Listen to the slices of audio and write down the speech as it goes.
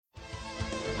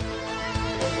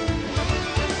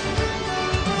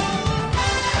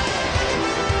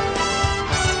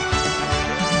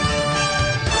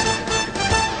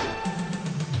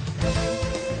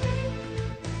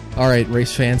All right,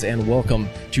 race fans, and welcome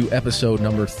to episode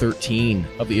number 13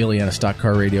 of the Ileana Stock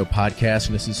Car Radio podcast.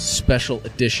 And this is special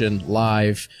edition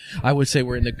live. I would say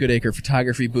we're in the Goodacre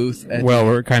Photography booth.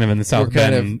 We're kind of in the South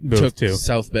Bend booth, too.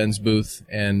 South Bend's booth,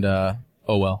 and oh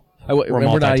well. We're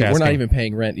not even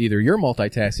paying rent either. You're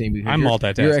multitasking. I'm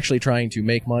multitasking. You're actually trying to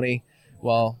make money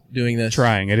while doing this.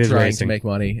 Trying to make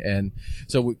money. And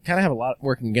so we kind of have a lot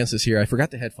working against us here. I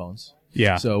forgot the headphones.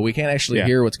 Yeah. So we can't actually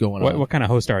hear what's going on. What kind of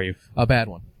host are you? A bad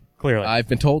one. Clearly. I've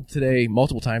been told today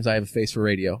multiple times I have a face for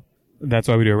radio. That's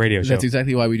why we do a radio show. That's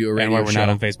exactly why we do a radio show. And why we're not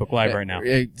on Facebook Live right now.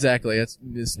 Exactly.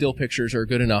 Still pictures are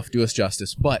good enough. Do us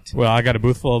justice. But well, I got a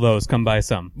booth full of those. Come buy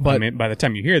some. But I mean, by the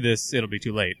time you hear this, it'll be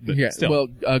too late. But still. Well,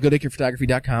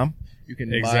 GoodAcrePhotography.com. You can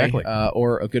buy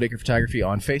or a Good Acre Photography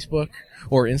on Facebook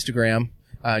or Instagram.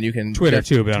 And you can Twitter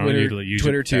too, but I don't usually use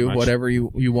Twitter it too. much. Whatever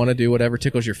you want to do, whatever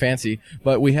tickles your fancy.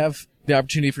 But we have the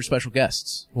opportunity for special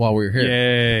guests while we're here.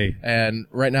 Yay! And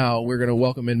right now we're going to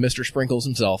welcome in Mr. Sprinkles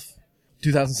himself,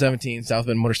 2017 South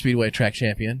Bend Motor Speedway track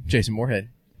champion, Jason Moorhead.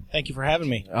 Thank you for having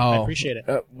me. I appreciate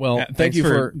it. Thank you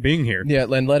for being here. Yeah,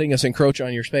 and letting us encroach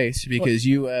on your space because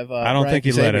you have. I don't think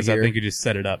you let us. Here. I think you just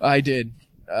set it up. I did.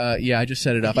 I just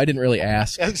set it up. I didn't really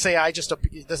ask. I was gonna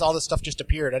say all this stuff just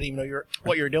appeared. I didn't even know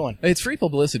what you were doing. It's free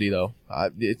publicity, though.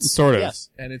 It's sort of. Yes.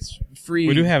 And it's free.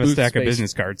 We do have a stack of space.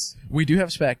 business cards. We do have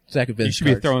a stack of business cards. You should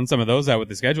be throwing some of those out with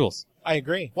the schedules. I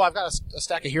agree. Well, I've got a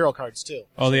stack of hero cards too.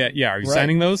 Oh yeah. Are you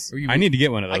signing those? You, I need to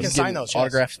get one of those. I can sign those.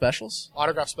 Autograph specials.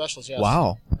 Autograph specials. Yes.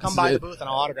 Wow. Come by the booth and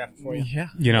I'll autograph it for you. Yeah.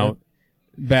 You know,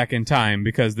 back in time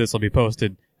because this will be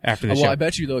posted after the show. Well, I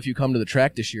bet you though, if you come to the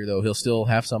track this year, though, he'll still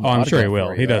have some. Oh, I'm sure he will.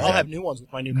 He does. I'll have new ones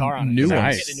with my new car on it. New ones.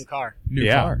 I'm getting a new car.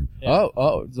 New car. Yeah.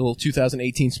 Oh, the little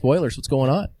 2018 spoilers. What's going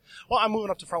on? Well, I'm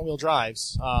moving up to front wheel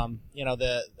drives. I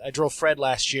drove Fred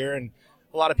last year, and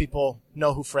a lot of people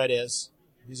know who Fred is.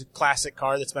 He's a classic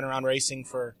car that's been around racing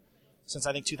since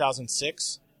I think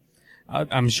 2006.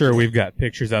 I'm sure we've got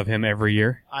pictures of him every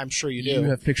year. I'm sure you do. You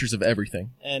have pictures of everything.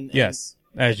 Yes,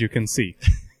 as you can see.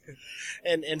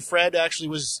 And Fred actually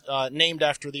was named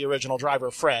after the original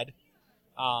driver, Fred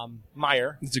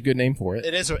Meyer. It's a good name for it.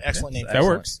 It is an excellent name. That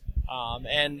works.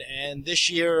 And this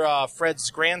year, Fred's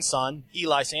grandson,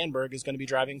 Eli Sandberg, is going to be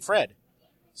driving Fred.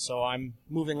 So I'm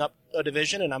moving up a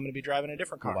division, and I'm going to be driving a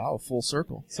different car. Wow, full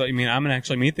circle. So you mean I'm going to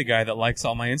actually meet the guy that likes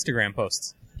all my Instagram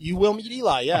posts? You will meet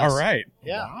Eli, yes. All right.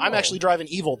 Yeah, Wow. I'm actually driving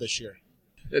Evil this year.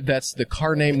 That's the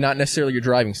car name, not necessarily your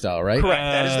driving style, right? Correct.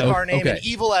 That is the car name. okay. And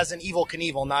Evil as in Evil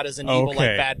Knievel, not as in evil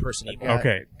like bad person evil.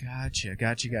 Okay. Gotcha.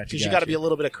 Because you got to be a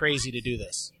little bit of crazy to do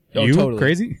this. Oh, you totally.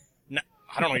 crazy? No,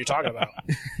 I don't know what you're talking about.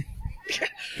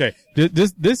 Okay.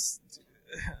 This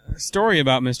story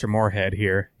about Mr. Moorhead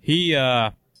here,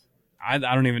 I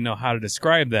don't even know how to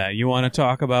describe that. You want to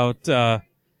talk about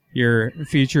your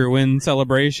feature win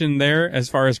celebration there as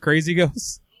far as crazy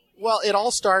goes? Well, it all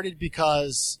started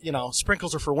because,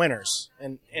 sprinkles are for winners.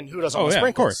 And who doesn't want Of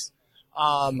sprinkles?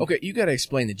 course. Okay, you got to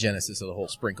explain the genesis of the whole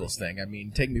sprinkles thing. I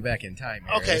mean, take me back in time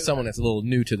here. Okay. As someone that's a little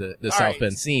new to the South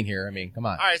Bend scene here, I mean, come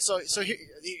on. All right, so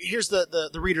here's the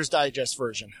Reader's Digest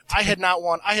version. I had not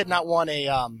won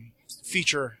a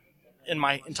feature in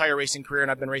my entire racing career, and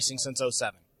I've been racing since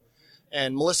 2007.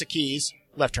 And Melissa Keys,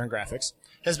 Left Turn Graphics,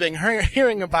 has been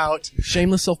hearing about...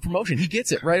 Shameless self-promotion. He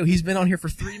gets it, right? He's been on here for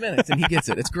 3 minutes, and he gets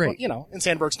it. It's great. Well, in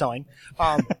Sandberg's towing.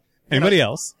 Anybody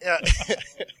else?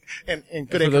 And Good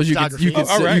For Acre those Photography. you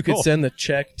could cool. send the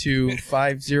check to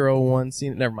 501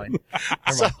 C. Never mind.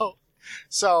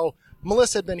 So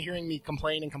Melissa had been hearing me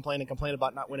complain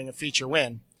about not winning a feature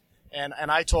win. And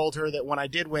I told her that when I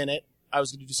did win it, I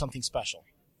was going to do something special.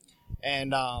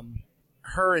 And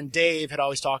her and Dave had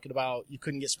always talked about you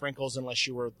couldn't get sprinkles unless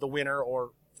you were the winner or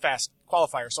fast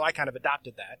qualifier. So I kind of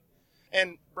adopted that.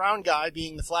 And Brown Guy,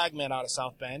 being the flagman out of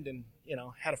South Bend, and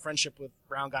had a friendship with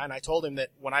Brown Guy, and I told him that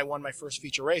when I won my first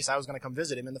feature race, I was going to come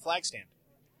visit him in the flag stand.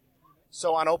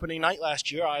 So on opening night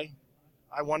last year, I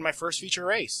won my first feature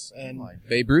race, and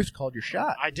Babe Ruth called your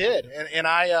shot. I did, and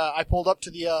I pulled up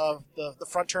to the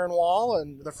front turn wall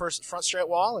and the first front straight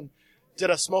wall, and did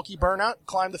a smoky burnout,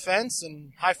 climbed the fence,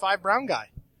 and high-five Brown Guy.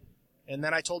 And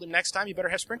then I told him next time you better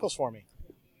have sprinkles for me,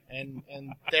 and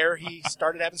there he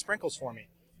started having sprinkles for me.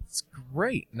 It's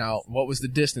great. Now, what was the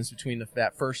distance between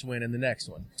that first win and the next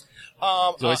one?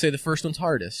 So I say the first one's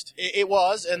hardest. It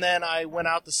was, and then I went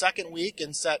out the second week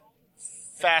and set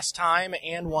fast time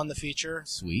and won the feature.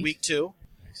 Sweet. Week 2.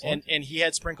 Excellent. And he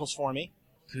had sprinkles for me.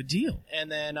 Good deal.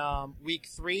 And then week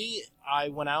 3, I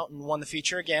went out and won the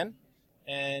feature again,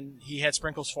 and he had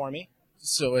sprinkles for me.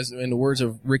 So, as in the words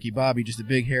of Ricky Bobby, just a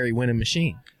big, hairy winning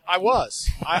machine. I was.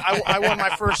 I won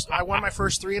my first. I won my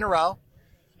first 3 in a row,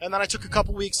 And then I took a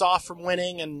couple weeks off from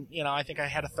winning, and I think I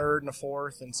had a third and a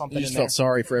fourth and something. You just in there. felt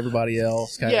sorry for everybody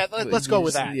else. Let's go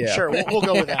with that. Yeah. Sure, we'll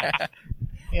go with that.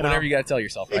 Whatever you got to tell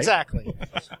yourself, right? Exactly.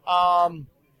 And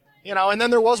then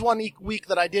there was one week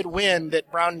that I did win that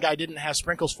Brown guy didn't have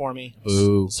sprinkles for me.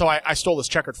 Boo. So I stole this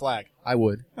checkered flag. I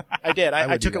would. I did. I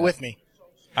would took do it that. with me.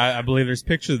 I believe there's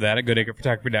pictures of that at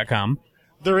goodacrephotography.com.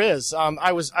 There is.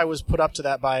 I was put up to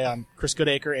that by Chris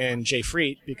Goodacre and Jay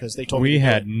Freet because they told me We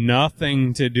had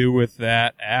nothing to do with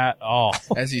that at all.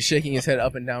 As he's shaking his head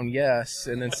up and down, yes,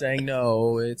 and then saying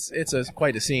no. It's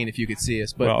quite a scene if you could see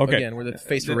us. But Well, okay. again, we're the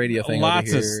face for radio thing. Lots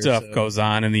over of here, stuff so. goes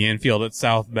on in the infield at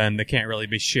South Bend that can't really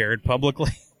be shared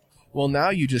publicly. Well,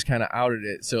 now you just kind of outed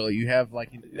it, so you have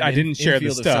like. I didn't share the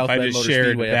infield of stuff. South I Bend just Motor shared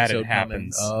Speedway that it episode coming.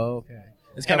 happens. Oh, okay.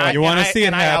 It's And kind of like you wanna see it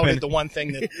and I happen. outed the one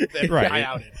thing that Right. I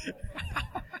outed.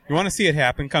 You want to see it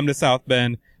happen, come to South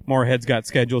Bend. Moorhead's got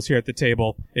schedules here at the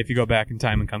table if you go back in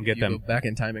time and come get you them. go back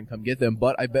in time and come get them.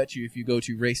 But I bet you if you go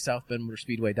to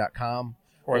racesouthbendmotorspeedway.com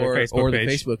Or the Facebook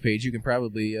page. Facebook page, you can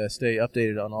probably stay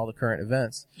updated on all the current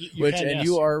events. You can, yes.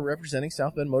 You are representing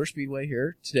South Bend Motor Speedway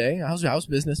here today. How's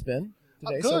business been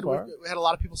today so Good. far? We had a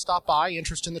lot of people stop by,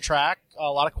 interest in the track,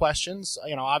 a lot of questions.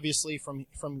 Obviously from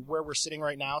where we're sitting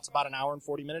right now, it's about an hour and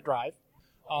 40-minute drive.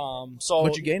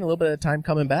 But you gain a little bit of time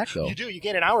coming back, though. You do. You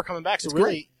gain an hour coming back. So It's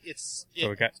really, great. So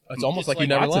we got It's almost it's like you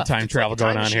never lots of left. time travel it's like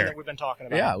a going on machine here. that we've been talking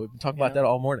about. Yeah, we've been talking about that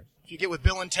all morning. If you get with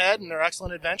Bill and Ted and their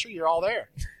excellent adventure, you're all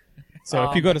there. So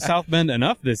if you go to South Bend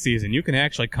enough this season, you can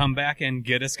actually come back and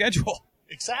get a schedule.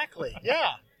 Exactly.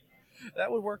 Yeah.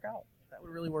 That would work out. That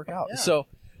would really work out. Yeah. So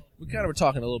we kind of were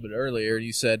talking a little bit earlier.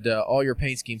 You said all your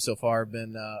paint schemes so far have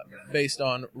been based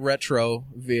on retro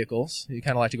vehicles. You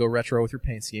kind of like to go retro with your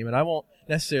paint scheme, and I won't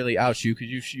necessarily out you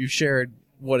because you shared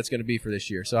what it's going to be for this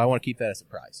year. So I want to keep that a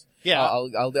surprise. Yeah.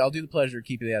 I'll do the pleasure of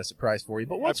keeping that a surprise for you.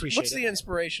 But what's appreciate the it.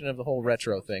 inspiration of the whole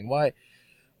retro thing? Why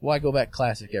go back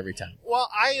classic every time? Well,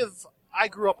 I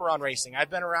grew up around racing. I've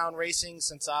been around racing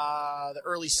since the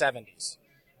early 70s.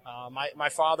 My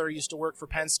father used to work for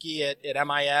Penske at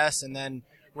MIS and then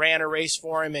ran a race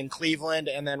for him in Cleveland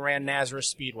and then ran Nazareth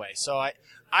Speedway. So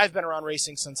I've been around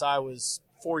racing since I was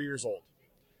 4 years old.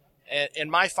 And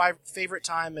my favorite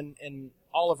time in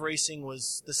all of racing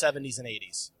was the 70s and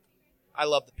 80s. I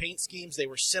loved the paint schemes. They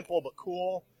were simple but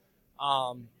cool.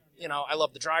 I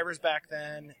loved the drivers back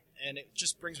then, and it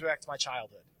just brings me back to my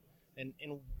childhood. And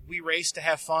we race to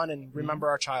have fun and remember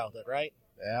our childhood, right?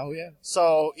 Oh, yeah.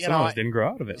 So, Some of us didn't grow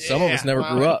out of it. Some of us never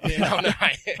grew up.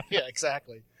 Yeah,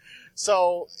 exactly.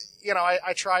 So,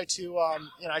 I try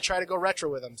to go retro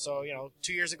with them. So,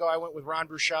 2 years ago I went with Ron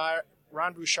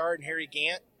Bouchard and Harry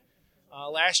Gant.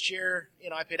 Last year,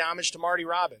 I paid homage to Marty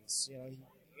Robbins.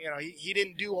 He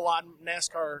didn't do a lot in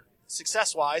NASCAR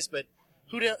success-wise, but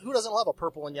who doesn't love a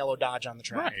purple and yellow Dodge on the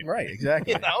track? Right,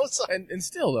 exactly. So, And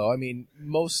still, though, I mean,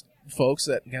 most folks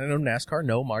that kind of know NASCAR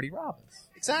know Marty Robbins.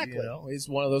 exactly. He's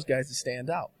one of those guys that stand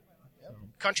out.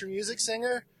 Country music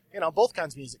singer, both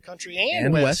kinds of music, country and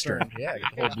And Western. Western. Yeah,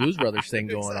 got the whole Blues Brothers thing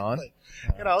going on. Exactly.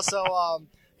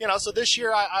 So this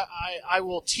year I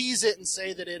will tease it and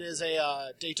say that it is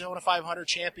a Daytona 500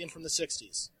 champion from the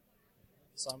 60s.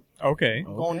 So I'm Okay.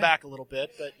 going back a little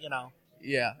bit, but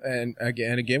Yeah, and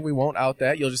again, we won't out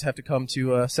that. You'll just have to come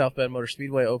to South Bend Motor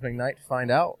Speedway opening night to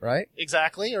find out, right?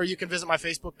 exactly. Or you can visit my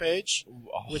Facebook page,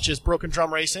 which is Broken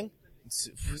Drum Racing.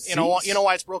 See? You know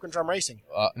why it's Broken Drum Racing?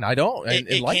 And I don't. It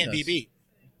can't be beat.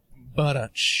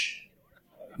 But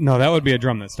No, that would be a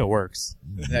drum that still works.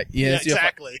 Yeah,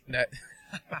 exactly.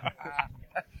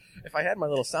 If I had my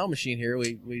little sound machine here,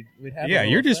 we'd have. Yeah, a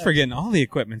you're little just effect. forgetting all the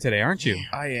equipment today, aren't you?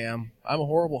 I am. I'm a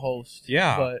horrible host.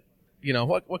 Yeah. But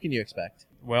what can you expect?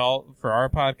 Well, for our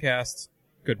podcast,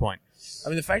 good point. I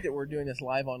mean, the fact that we're doing this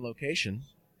live on location,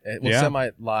 Yeah.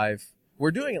 semi-live.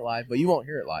 We're doing it live, but you won't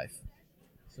hear it live.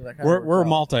 So that kind We're of works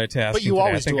out. multitasking. But you today.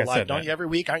 always I think do I it live, said don't that. you? Every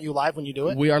week, aren't you live when you do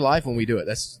it? We are live when we do it.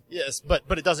 That's Yes, but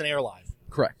it doesn't air live.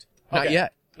 correct. Not Okay.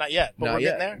 yet. Not yet, but Not we're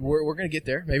yet. getting there. We're going to get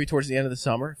there. Maybe towards the end of the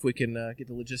summer if we can get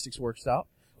the logistics worked out.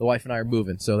 The wife and I are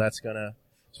moving, so that's going to,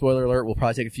 spoiler alert, we'll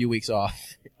probably take a few weeks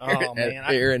off Oh, man.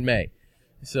 here in May.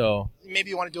 So Maybe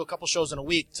you want to do a couple shows in a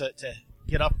week to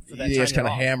get up for that you time. just kind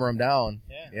of you're off. hammer them down.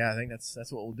 Yeah. I think that's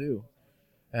what we'll do.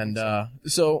 And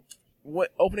so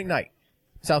what opening night,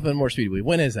 South Bend Motor Speedway,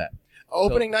 when is that?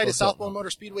 Opening night at so- South Bend Motor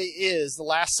Speedway is the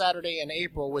last Saturday in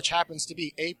April, which happens to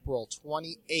be April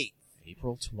 28th.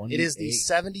 April 28th. It is the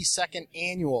 72nd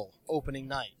annual opening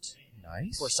night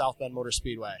Nice. for South Bend Motor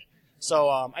Speedway. So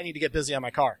I need to get busy on my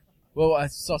car. Well, I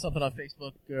saw something on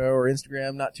Facebook or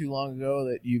Instagram not too long ago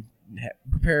that you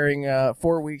preparing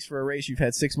 4 weeks for a race you've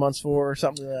had 6 months for or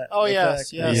something like that. Oh,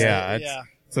 yes. effect. Yeah,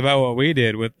 It's about what we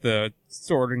did with the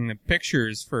sorting the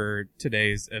pictures for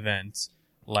today's event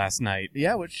last night.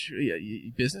 Yeah, which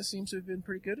business seems to have been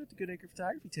pretty good at the Goodacre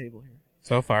Photography Table here.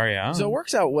 So far, yeah. So it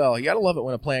works out well. You got to love it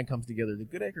when a plan comes together. The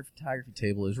Goodacre Photography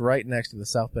Table is right next to the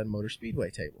South Bend Motor Speedway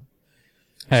table.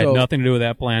 Had nothing to do with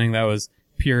that planning. That was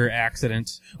pure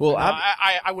accident. Well,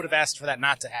 I would have asked for that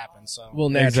not to happen. So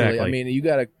naturally, Exactly. I mean, you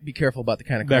got to be careful about the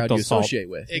kind of crowd Bechtel you associate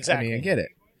with. Exactly. I mean, I get it.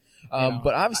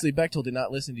 But obviously, Bechtel did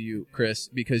not listen to you, Chris,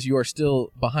 because you are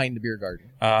still behind the beer garden.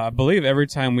 I believe every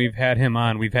time we've had him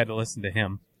on, we've had to listen to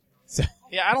him. So.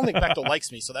 Yeah, I don't think Bechtel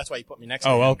likes me, so that's why he put me next to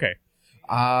him. Oh, okay.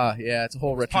 Yeah, it's a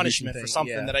whole retribution Punishment thing. for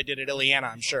something that I did at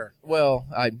Ileana, I'm sure. Well,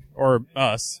 Or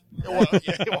us. Well,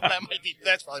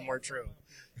 that's probably more true.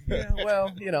 Yeah,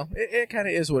 well, it kind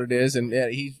of is what it is, and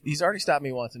he's already stopped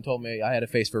me once and told me I had a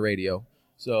face for radio.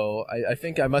 So I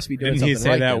think I must be doing Didn't something he say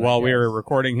right that then, while we were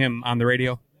recording him on the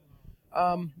radio?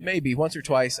 Maybe once or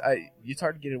twice. It's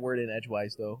hard to get a word in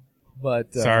edgewise though.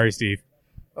 But Sorry, Steve.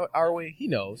 are we? He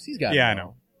knows. He's got. Yeah, it I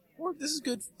know. This is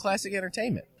good classic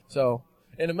entertainment. So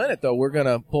in a minute though, we're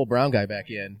gonna pull Brown Guy back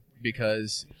in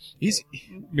because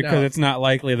it's not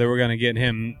likely that we're going to get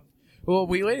him. Well,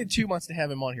 we waited 2 months to have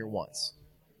him on here once,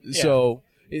 so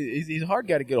he's a hard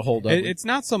guy to get a hold of. It's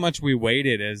not so much we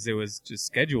waited as it was just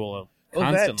schedule Well,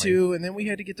 constantly. that too, and then we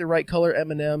had to get the right color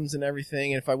M&Ms and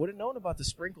everything. And if I would have known about the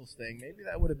sprinkles thing, maybe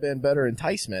that would have been better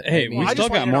enticement. Hey, I mean, we I still just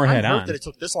got want you to know, Moorhead I'm on. hurt that it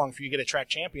took this long for you to get a track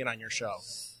champion on your show.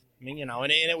 I mean, and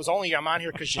it was only I'm on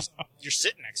here because you're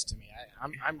sitting next to me.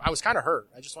 I was kind of hurt.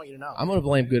 I just want you to know. I'm going to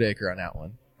blame Goodacre on that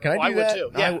one. Can I do would that?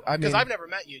 too. Yeah, I because mean, I've never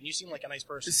met you, and you seem like a nice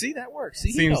person. see, that works. See,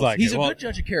 he Seems knows. like he's it. a Well- good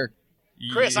judge of character.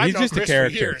 Chris, I've He's known just Chris a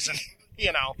character. for years, and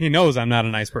He knows I'm not a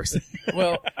nice person.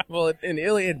 well, in the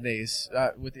Iliad days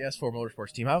with the S4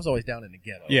 Motorsports team, I was always down in the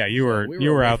ghetto. Yeah, you were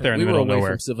away out from- there in the we middle were of away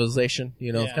nowhere. from civilization.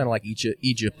 It's Yeah. kind of like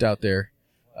Egypt out there.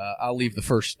 I'll leave the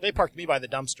first. they parked me by the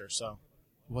dumpster. So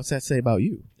What's that say about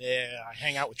you? yeah, I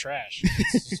hang out with trash.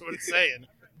 That's what it's saying.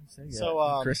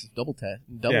 So, Chris is double.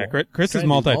 Yeah, Chris is trying to do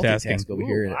multitasking. multitask over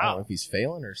here. I don't wow. know if he's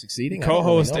failing or succeeding. I don't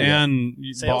Co-host really know yet. and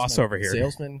boss Salesman. over here.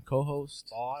 Salesman, co-host,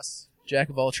 Boss, jack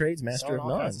of all trades, master selling of all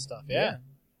none. kinds of stuff. Yeah.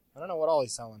 I don't know what all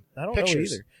he's selling. I don't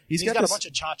Pictures. know either. He's got got a this- bunch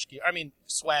of tchotchke. I mean,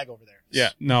 swag over there.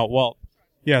 Yeah, no, well,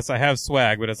 yes, I have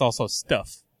swag, but it's also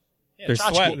stuff. Yeah, There's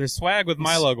tchotchke. there's swag with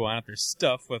my logo on it. There's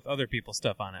stuff with other people's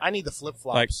stuff on it. I need the flip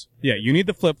Like, flops. yeah, you need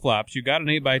the flip flops. You got an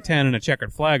 8x10 and a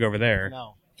checkered flag over there.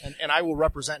 No. And I will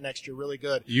represent next year really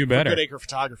good. You for better. Goodacre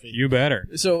Photography. You better.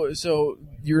 So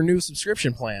your new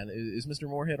subscription plan is Mr.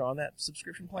 Moorhead on that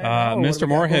subscription plan? now, or what do Mr. we got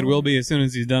Moorhead going will on? be as soon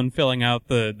as he's done filling out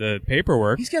the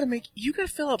paperwork. He's got to make. You got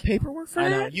to fill out paperwork for I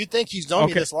know. that. You'd think he's known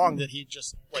me Okay. this long that he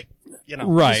just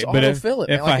Right, Just but autofill it,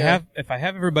 man, if like if I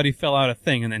have everybody fill out a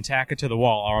thing and then tack it to the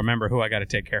wall, I'll remember who I got to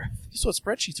take care of. That's what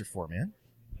spreadsheets are for, man.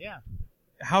 Yeah.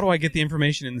 How do I get the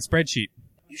information in the spreadsheet?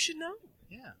 You should know.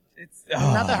 Yeah. It's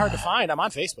Not that hard to find. I'm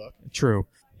on Facebook. True.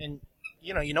 And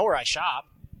you know where I shop.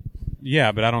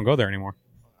 Yeah, but I don't go there anymore.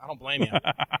 I don't blame you.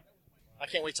 I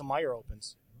can't wait till Meyer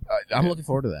opens. I'm looking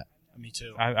forward to that. Me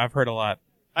too. I've heard a lot.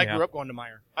 I Yeah. grew up going to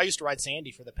Meyer. I used to ride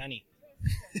Sandy for the penny.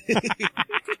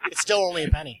 It's still only a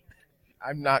penny.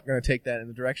 I'm not going to take that in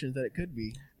the directions that it could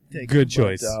be taken. Good but,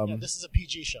 choice. Yeah, this is a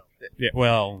PG show. Yeah,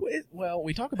 well, well,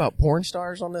 we talk about porn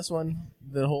stars on this one.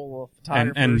 The whole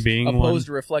photographers And being opposed one.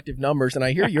 to reflective numbers, and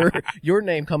I hear your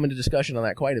name come into discussion on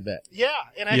that quite a bit. Yeah,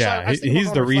 and actually, Yeah, I was thinking he's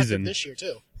about the going reason. reflective this year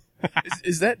too.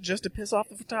 Is that just to piss off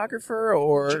the photographer,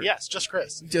 or Yes, just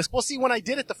Chris. Just- well, see, when I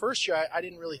did it the first year, I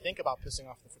didn't really think about pissing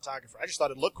off the photographer. I just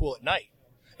thought it'd look cool at night.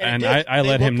 And it did. I They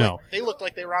let him looked know. They looked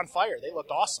like they were on fire. They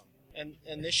looked awesome.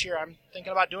 And this year, I'm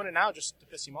thinking about doing it now just to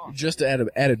piss him off. just to add an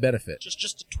added benefit?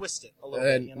 Just to twist it a little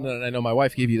And bit. You know? I know my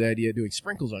wife gave you the idea of doing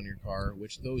sprinkles on your car,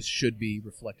 which those should be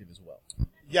reflective as well.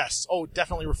 Yes. Oh,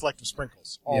 definitely reflective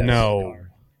sprinkles. Yeah. Always. No.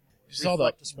 You saw the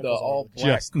Reflective sprinkles all all over the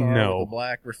black Just car no. with the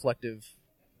black reflective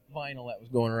vinyl that was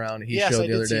going around. He Yes, showed I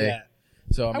the other did see day. that.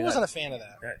 So I wasn't a fan of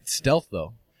that. it's stealth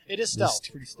though. It is It's stealth.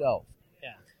 pretty stealth.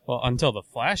 Yeah. Well, until the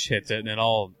flash hits it and it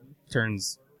all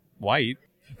turns white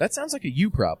That sounds like a you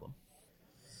problem.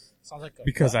 Sounds like a,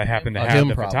 because I happen to A have him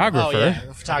the problem. photographer. Oh yeah, the Like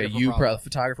a photographer you problem.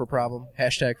 photographer problem.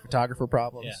 Hashtag photographer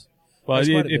problems. Yeah. Well, There's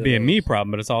quite a it'd bit be of a me those.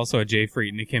 problem, but it's also a Jay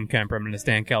Freet and a Kim Kemperman and a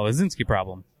Stan Kalazinski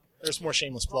problem. There's more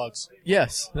shameless plugs.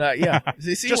 Yes. Yeah.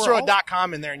 See, Just we're throw all- a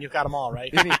 .com in there and you've got them all,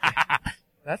 right?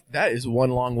 That is one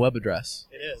long web address.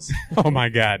 It is. Oh my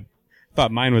God.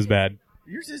 Thought mine was bad.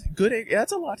 Yours is good.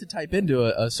 That's a lot to type into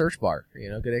a search bar.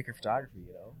 Goodacre Photography.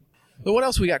 But what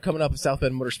else we got coming up at South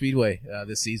Bend Motor Speedway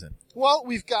this season? Well,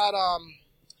 we've got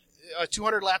a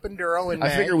 200 lap enduro in May. I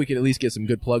figure we could at least get some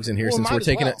good plugs in here since they're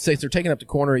taking up the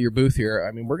corner of your booth here.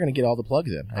 I mean, we're going to get all the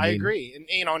plugs in. I agree,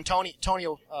 and and Tony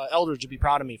Eldridge would be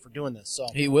proud of me for doing this. So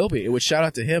he will be. It would shout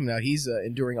out to him. Now he's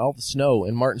enduring all the snow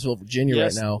in Martinsville, Virginia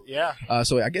right now. Yeah.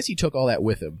 So I guess he took all that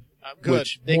with him. Good.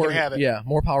 They can have it. Yeah,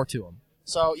 more power to him.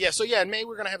 So in May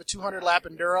we're going to have a 200 lap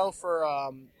enduro for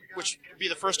which would be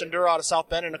the first enduro out of South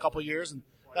Bend in a couple of years, and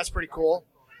that's pretty cool.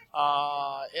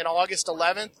 In August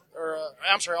 11th,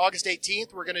 August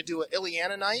 18th, we're going to do an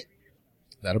Iliana night.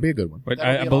 That'll be a good one. But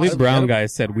I believe Brown guy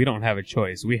said we don't have a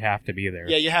choice. We have to be there.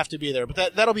 Yeah, you have to be there.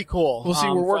 But that'll be cool. We'll see.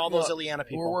 For all those Iliana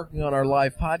people. We're working on our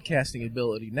live podcasting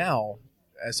ability now,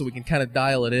 so we can kind of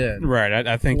dial it in. Right.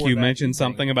 I think you mentioned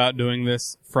something about doing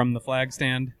this from the flag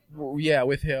stand. Yeah,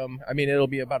 with him. I mean, it'll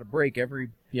be about a break every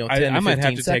 10 I to 15 might have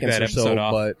to take seconds that or episode so.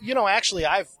 off. But actually,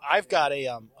 I've got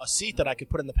a seat that I could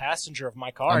put in the passenger of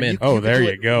my car. I'm in. There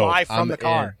you go. Live from the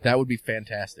car. That would be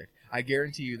fantastic. I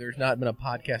guarantee you, there's not been a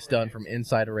podcast done from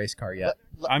inside a race car yet.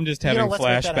 I'm just having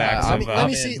flashbacks of let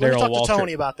me see. Let me talk to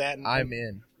Tony about that. I'm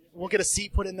in. We'll get a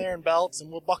seat put in there and belts,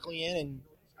 and we'll buckle you in. And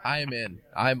I am in.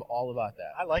 I'm all about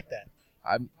that. I like that.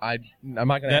 I'm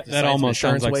not gonna have to that sign almost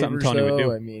some insurance sounds like something waivers, Tony would though.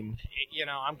 do. I mean,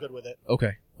 I'm good with it.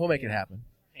 Okay, we'll make it happen.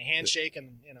 A handshake and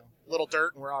a little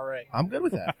dirt, and we're all right. I'm good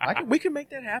with that. We can make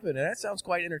that happen, and that sounds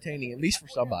quite entertaining, at least for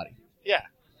somebody. Yeah,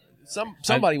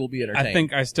 somebody will be entertained. I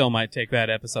think I still might take that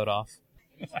episode off.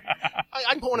 I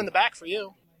can put one in the back for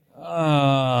you.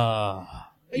 But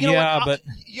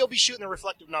you'll be shooting the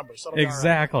reflective numbers. So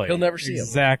exactly. He'll never see it.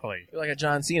 Exactly. Like a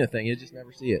John Cena thing, you'll just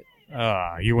never see it.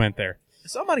 You went there.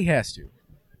 Somebody has to.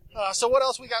 So what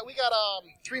else we got? We got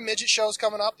 3 midget shows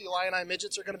coming up. The Illini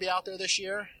Midgets are going to be out there this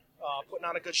year, putting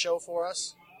on a good show for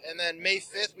us. And then May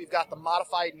 5th, we've got the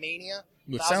Modified Mania.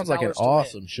 Which sounds like an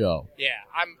awesome show. Yeah,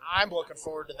 I'm looking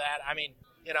forward to that. I mean,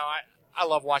 I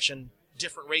love watching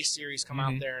different race series come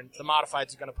out there, and the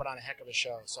Modifieds are going to put on a heck of a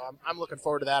show. So I'm looking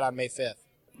forward to that on May 5th.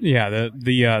 Yeah,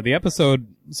 the episode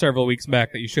several weeks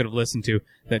back that you should have listened to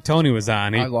that Tony was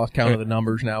on. I lost count of the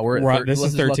numbers now. We're at this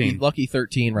is 13. Lucky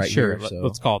 13 right here. Sure, so.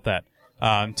 Let's call it that.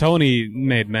 Tony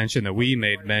made mention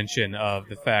of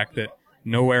the fact that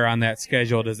nowhere on that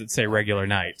schedule does it say regular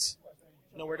nights.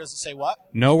 Nowhere does it say what?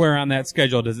 Nowhere on that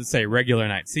schedule does it say regular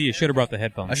nights. See, you should have brought the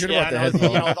headphones. I should have brought the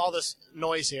headphones. With all this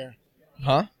noise here.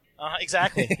 Huh?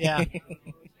 Exactly, yeah.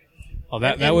 Well,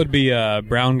 that would be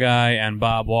Brown Guy and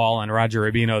Bob Wall and Roger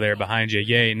Rubino there behind you.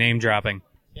 Yay, name dropping.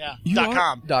 Yeah,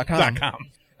 .com. .com.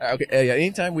 Okay,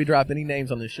 anytime we drop any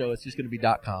names on this show, it's just going to be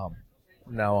 .com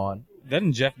from now on.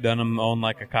 Doesn't Jeff Dunham own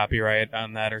like a copyright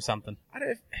on that or something?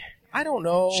 I don't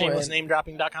know.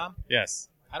 Shamelessnamedropping.com? Yes.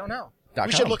 I don't know. .com.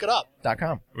 Should look it up.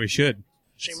 .com. We should.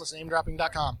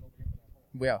 Shamelessnamedropping.com.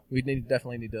 Yeah, we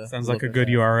definitely need to. Sounds like a good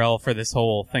URL for this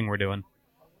whole thing we're doing.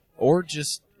 Or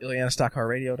just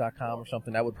IllianaStockCarRadio.com or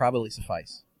something. That would probably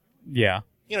suffice. Yeah.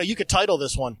 You could title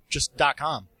this one just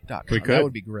 .com. We could. That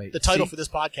would be great. The title for this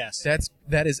podcast.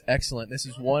 That is excellent. This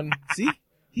is one. See,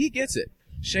 he gets it.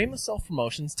 Shameless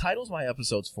self-promotions titles my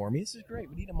episodes for me. This is great.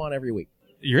 We need them on every week.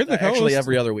 You're the host. Actually,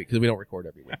 every other week because we don't record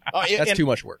every week. That's too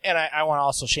much work. And I want to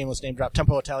also shameless name drop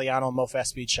Tempo Italiano, MoFast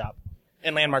Speed Shop,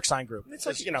 and Landmark Sign Group. It's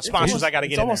like, sponsors I got to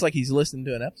get in. It's almost like he's listened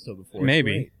to an episode before.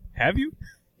 Maybe. Have you?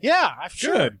 Yeah, I've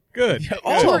sure. Good.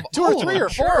 Yeah, two or three or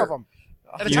four of them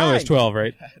at a time. There's 12,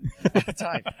 right? At a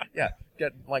time. Yeah.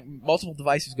 Got like multiple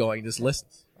devices going, just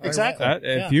listens. Exactly.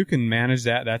 If you can manage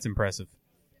that, that's impressive.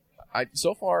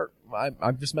 So far,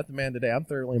 I've just met the man today. I'm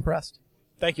thoroughly impressed.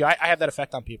 Thank you. I have that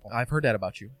effect on people. I've heard that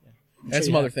about you. And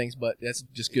some other things, but that's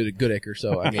just good acre.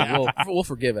 So I mean, we'll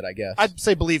forgive it, I guess. I'd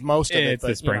say believe most of it. It's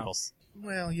the sprinkles.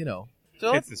 Well,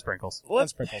 So it's the sprinkles.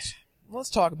 Let's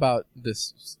talk about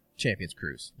this Champions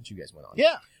Cruise that you guys went on.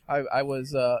 Yeah. I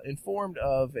was informed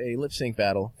of a lip sync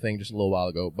battle thing just a little while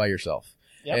ago by yourself.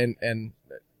 Yep. And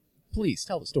please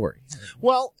tell the story.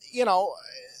 Well,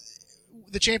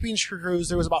 the Champions Cruise,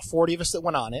 there was about 40 of us that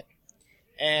went on it.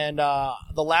 And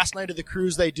the last night of the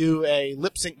cruise, they do a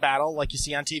lip sync battle like you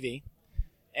see on TV.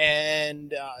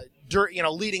 And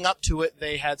leading up to it,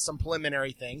 they had some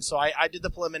preliminary things. So I did the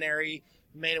preliminary,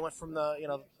 went from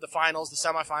the finals, the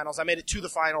semifinals. I made it to the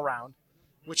final round,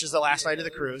 which is the last night of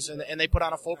the cruise. And they put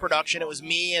on a full production. It was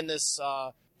me and this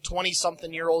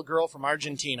 20-something-year-old girl from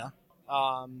Argentina.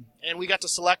 And we got to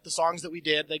select the songs that we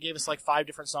did. They gave us like 5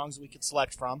 different songs that we could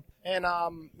select from. And,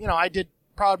 I did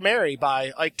Proud Mary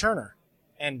by Ike Turner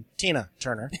and Tina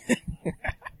Turner.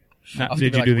 Now,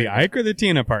 did you do the Ike or the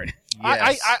Tina part?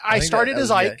 Yes. I started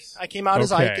as Ike. Yes. I came out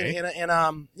as Ike in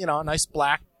a nice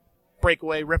black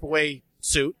breakaway, rip-away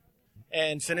suit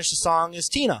and finished the song as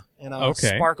Tina in a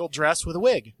sparkle dress with a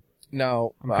wig.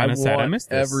 Now, I'm I kinda sad I want missed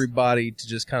this. everybody to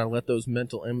just kind of let those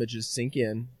mental images sink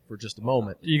in for just a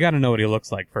moment. You got to know what he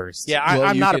looks like first. Yeah, Well,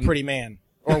 I'm you not a can- pretty man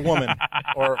or woman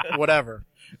or whatever.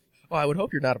 Well, I would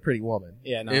hope you're not a pretty woman.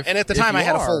 Yeah, no. If- And at the if time, you I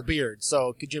had a are- full beard.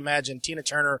 So could you imagine Tina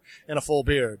Turner in a full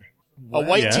beard? Well, A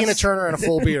white yes. Tina Turner in a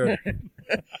full beard.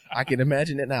 I can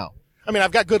imagine it now. I mean,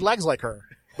 I've got good legs like her,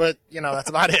 but that's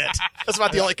about it. That's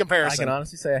about the only I comparison. can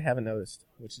honestly say I haven't noticed,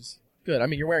 which is good. I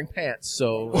mean, you're wearing pants,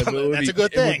 so it would that's be, a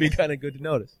good It would thing. be kind of good to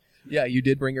notice. Yeah, you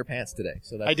did bring your pants today,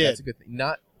 so I did. That's a good thing.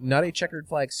 Not a checkered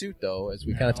flag suit though, as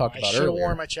we kind of talked I about should have earlier.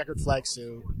 worn my checkered flag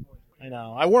suit. I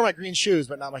know. I wore my green shoes,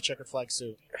 but not my checkered flag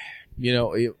suit. It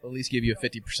at least give you a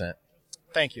 50%,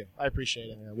 Thank you. I appreciate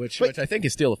it. which But- I think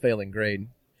is still a failing grade.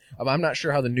 I'm not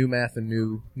sure how the new math and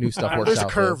new stuff works There's a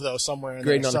out. curve though somewhere in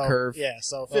Grading there. on the So, curve. Yeah,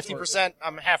 so 50%.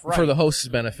 I'm half right. For the host's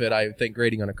benefit, I think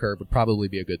grading on a curve would probably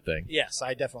be a good thing. Yes,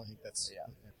 I definitely think that's. Yeah.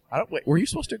 I don't. Wait, were you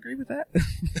supposed to agree with that?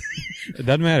 It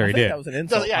doesn't matter. I He think did. that was an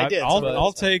insult. Yeah, I did.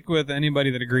 I'll take with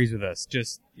anybody that agrees with us,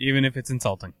 just even if it's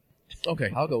insulting.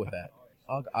 Okay, I'll go with that.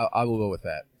 I will go with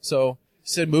that. So, you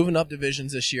said moving up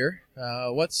divisions this year.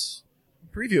 What's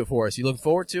preview it for us? You looking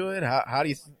forward to it? How do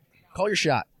you call your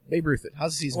shot? Babe Ruth it.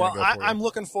 How's the season Well, going to go for you? I'm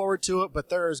looking forward to it, but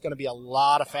there's going to be a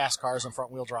lot of fast cars in front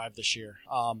wheel drive this year.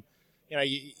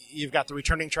 You've got the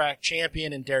returning track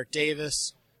champion in Derek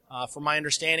Davis. From my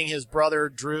understanding, his brother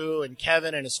Drew and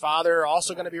Kevin and his father are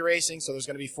also going to be racing, so there's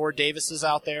going to be 4 Davises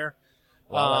out there.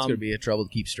 Wow, that's going to be a trouble to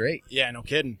keep straight. Yeah, no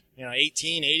kidding.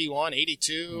 18, 81,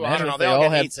 82. I Imagine don't know. if They all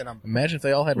got had, heats in them. Imagine if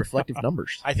they all had reflective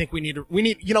numbers. I think we need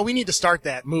to start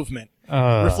that movement.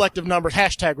 Uh, Reflective numbers.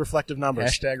 Hashtag reflective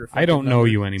numbers. Hashtag reflective I don't know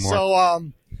numbers. you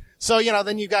anymore. So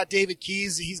then you got David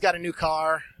Keys. He's got a new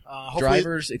car. Hopefully,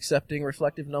 Drivers accepting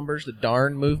reflective numbers, the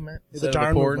darn movement. the instead of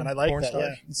darn porn- movement. I like porn that.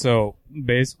 stars. Yeah. So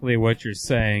basically, what you're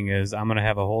saying is, I'm going to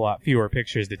have a whole lot fewer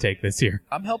pictures to take this year.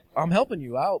 I'm helping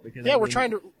you out because Yeah, we're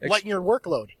trying to lighten your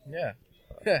workload. Yeah.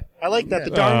 I like that.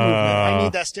 The Yeah. darn movement. I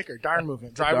need that sticker. Darn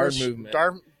movement. Drivers. darn movement.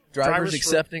 Drivers Drivers for-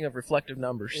 accepting of reflective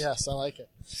numbers. Yes, I like it.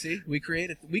 See, we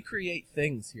create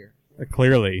things here.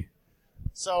 Clearly.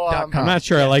 So .com. I'm not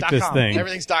sure I like this .com. thing.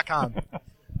 Everything's .com.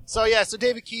 So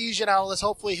David Keys, let's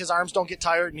hopefully his arms don't get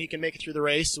tired and he can make it through the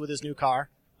race with his new car.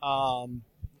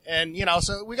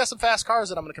 So we got some fast cars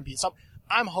that I'm going to compete. So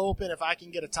I'm hoping if I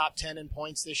can get a top 10 in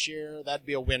points this year, that'd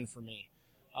be a win for me.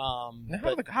 Now,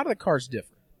 how do the cars differ?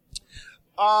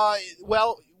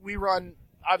 Well, we run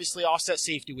obviously offset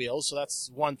safety wheels, so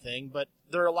that's one thing, but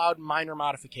they're allowed minor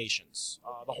modifications.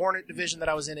 The Hornet division that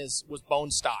I was in was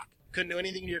bone stock. Couldn't do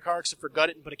anything to your car except for gut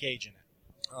it and put a cage in it.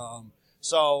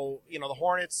 The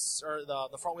Hornets or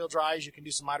the front wheel drives, you can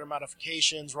do some minor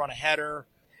modifications, run a header.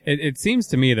 It seems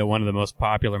to me that one of the most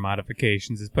popular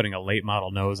modifications is putting a late model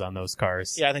nose on those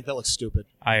cars. Yeah, I think that looks stupid.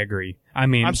 I agree. I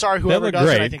mean, I'm sorry, they whoever look does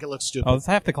great. it, I think it looks stupid. Oh, it's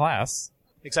half the class.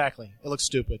 Exactly. It looks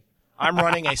stupid. I'm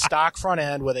running a stock front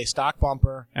end with a stock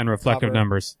bumper And reflective cover,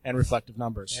 numbers. and reflective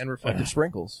numbers And reflective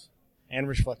sprinkles. and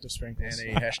reflective sprinkles.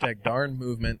 And a hashtag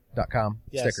darnmovement.com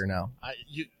Yes. sticker now.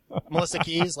 Melissa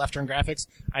Keys, Left Turn Graphics.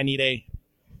 I need a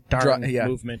darn yeah.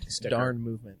 movement sticker. Darn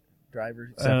movement.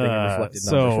 Drivers accepting and reflective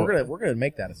so- numbers. We're gonna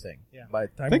make that a thing. Yeah. By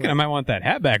the time Thinking I might want that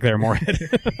hat back there, Moorhead.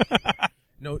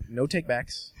 no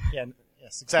takebacks. Yeah.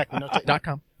 Yes. Exactly. No.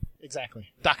 .com.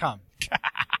 Exactly. .com.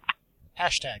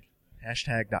 Hashtag.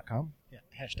 Hashtag.com. Yeah.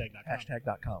 Hashtag.com.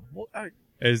 Hashtag.com. Well,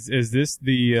 Is this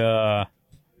the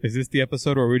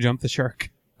episode where we jumped the shark?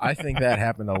 I think that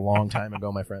happened a long time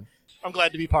ago, my friend. I'm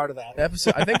glad to be part of that.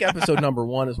 I think episode number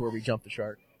 1 is where we jumped the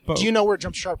shark. But Do you know where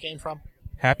Jump Shark came from?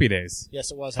 Happy Days.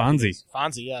 Yes, it was. Fonzie.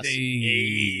 Fonzie, yes.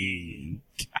 Yeah.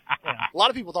 A lot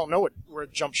of people don't know where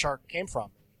Jump Shark came from.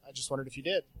 I just wondered if you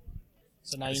did.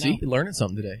 So now you See, know. you're learning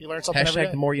something today. You learn something every Hashtag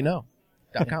day. the more you know.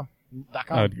 .com.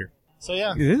 .com. Oh dear. So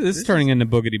yeah. This is turning into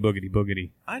boogity boogity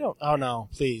boogity. I don't. Oh no,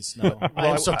 please no. I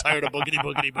am so tired of boogity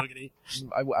boogity boogity.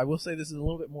 I will say this is a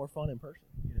little bit more fun in person.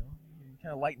 It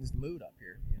kind of lightens the mood up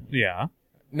here. Yeah.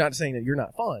 Not saying that you're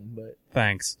not fun, but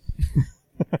Thanks.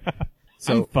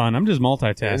 So- I'm fun. I'm just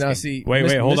multitasking. now see. wait,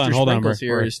 Mr. hold on. Sprinkles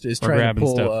here We're is trying to grabbing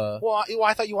pull. stuff. Well,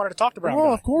 I thought you wanted to talk to Brown. Oh,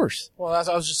 guy. of course. Well,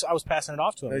 I was passing it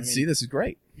off to him. I mean, See, this is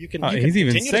great. you can. Oh, you can he's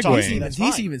even continue to talk to segueing. me, that's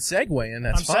He's fine. even segueing.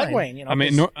 That's I'm fine. segueing. I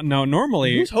mean,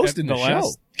 normally Who's hosting the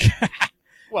show?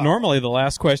 Well, Normally, the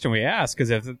last question we ask is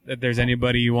if there's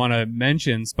anybody you want to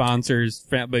mention, sponsors,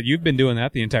 but you've been doing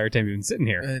that the entire time you've been sitting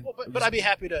here. but I'd be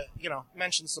happy to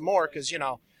mention some more because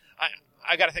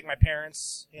I got to thank my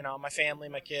parents, my family,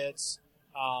 my kids.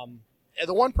 And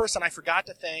the one person I forgot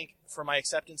to thank for my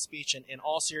acceptance speech, in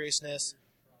all seriousness,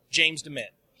 James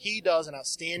DeMitt. He does an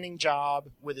outstanding job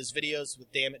with his videos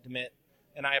with Damn It DeMitt.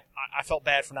 and I felt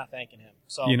bad for not thanking him.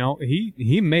 So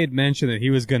he made mention that he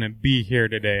was going to be here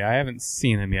today. I haven't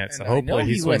seen him yet, so hopefully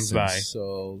he swings by.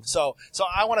 So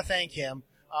I want to thank him.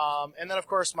 And then, of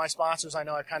course, my sponsors, I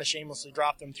know I've kind of shamelessly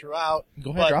dropped them throughout.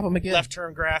 Go ahead, drop them again. Left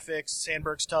Turn Graphics,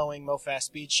 Sandberg's Towing, MoFast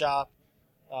Speed Shop,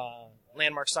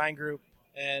 Landmark Sign Group,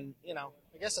 and,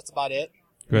 I guess that's about it.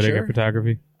 Good Acre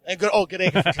Photography. And Good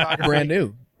Acre Photography. Brand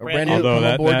new. Although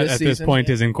that at this point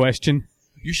is in question.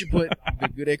 You should put the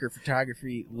Good Acre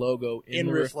Photography logo in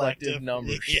the reflective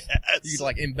numbers. Yes. You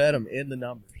could embed them in the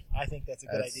numbers. I think that's a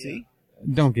good idea. See?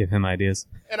 Don't give him ideas.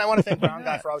 And I want to thank Brown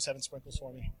Guy for always having sprinkles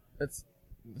for me. It's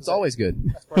always good.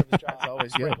 That's part of his job. It's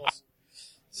always good. Sprinkles.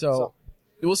 So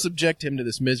it will subject him to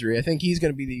this misery. I think he's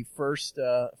going to be the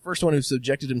first one who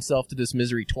subjected himself to this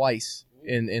misery twice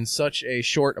in such a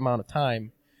short amount of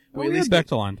time. We had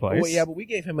Bechtel on twice. Well, yeah, but we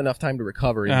gave him enough time to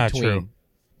recover in between. True.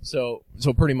 So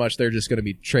pretty much they're just going to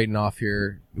be trading off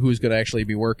here who's going to actually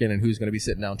be working and who's going to be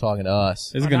sitting down talking to us.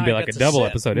 This is going to be like a double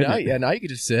episode, isn't it? Yeah, now you can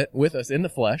just sit with us in the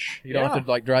flesh. You don't have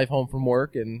to drive home from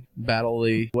work and battle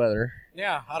the weather.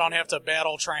 Yeah, I don't have to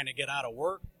battle trying to get out of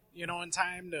work, in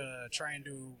time to try and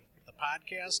do the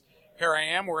podcast. Here I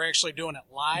am. We're actually doing it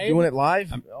live. Doing it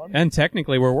live? And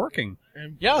technically we're working.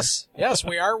 Yes,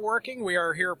 we are working. We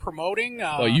are here promoting.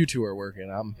 Well, you two are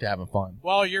working. I'm having fun.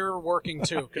 Well, you're working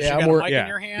too, because Yeah, you got I'm a mic in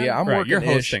your hand. Yeah, I'm Right, working. you're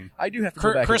hosting. I do have to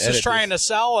go back Chris and is edit trying this. to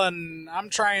sell, and I'm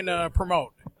trying to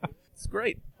promote. It's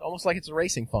great. Almost like it's a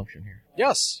racing function here.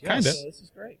 Yes. Kinda. So this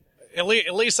is great. At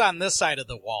least on this side of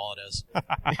the wall it is.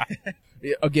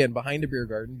 Yeah, again, behind a beer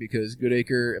garden, because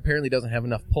Goodacre apparently doesn't have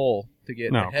enough pull to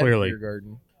get ahead clearly. of the beer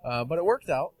garden. But it worked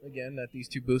out, again, that these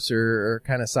two booths are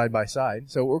kind of side by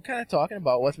side. So we're kind of talking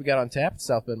about what we got on tap at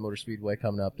South Bend Motor Speedway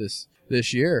coming up this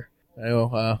year. I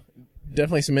know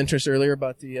definitely some interest earlier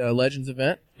about the Legends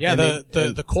event. Yeah,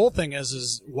 the cool thing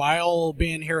is while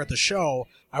being here at the show,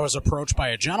 I was approached by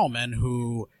a gentleman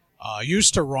who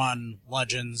used to run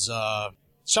Legends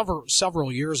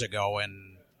several years ago,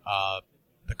 and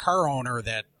the car owner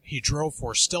that he drove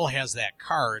for still has that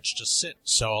car. It's just sitting.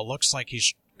 So it looks like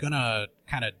he's gonna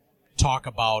kind of talk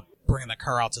about bringing the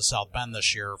car out to South Bend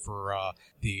this year for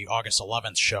the August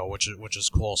 11th show, which is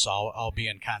cool. So I'll be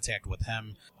in contact with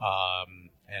him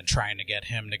and trying to get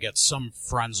him to get some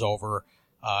friends over.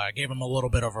 I gave him a little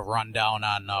bit of a rundown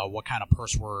on what kind of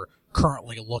purse we're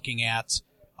currently looking at.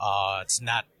 It's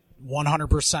not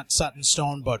 100% set in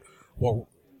stone, but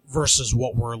versus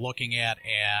what we're looking at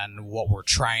and what we're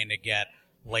trying to get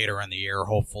later in the year.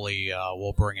 Hopefully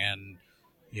we'll bring in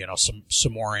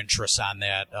some more interest on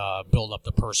that, build up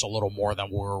the purse a little more than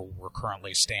we're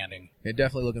currently standing. Yeah,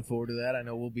 definitely looking forward to that. I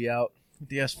know we'll be out with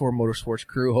the S4 Motorsports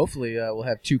crew. Hopefully we'll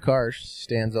have 2 cars,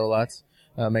 Stanzo lots,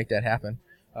 make that happen.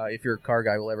 If your car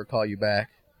guy will ever call you back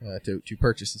to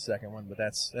purchase the second one, but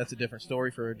that's a different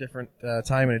story for a different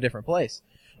time and a different place.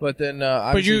 But then,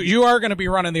 but you are going to be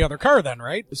running the other car then,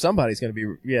 right? Somebody's going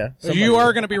to be, yeah. You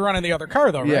are going to be running the other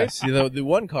car though, right? Yes, the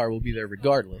one car will be there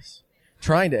regardless.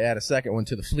 Trying to add a second one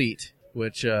to the fleet,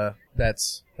 which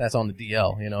that's on the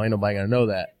DL. Ain't nobody gonna know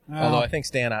that. Although I think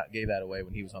Stan gave that away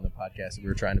when he was on the podcast that we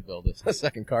were trying to build a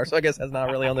second car. So I guess that's not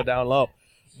really on the down low.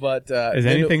 But is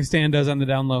anything Stan does on the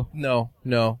down low? No,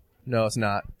 it's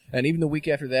not. And even the week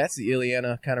after that's the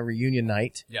Ileana kind of reunion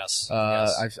night. Yes.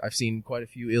 I've seen quite a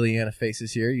few Ileana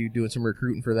faces here. You doing some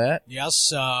recruiting for that? Yes.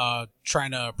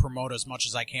 Trying to promote as much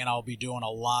as I can. I'll be doing a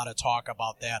lot of talk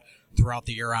about that throughout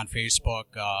the year on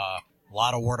Facebook. A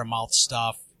lot of word of mouth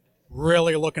stuff.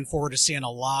 Really looking forward to seeing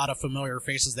a lot of familiar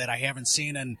faces that I haven't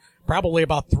seen in probably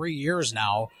about 3 years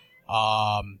now.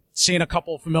 Seeing a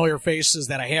couple familiar faces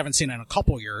that I haven't seen in a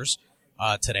couple years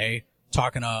today.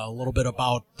 Talking a little bit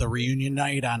about the reunion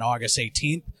night on August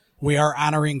 18th. We are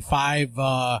honoring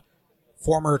 5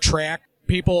 former track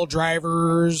people,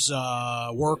 drivers,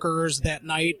 workers that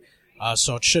night.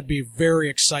 So it should be very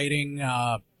exciting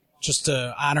just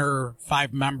to honor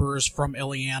 5 members from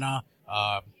Ileana.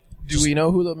 Do we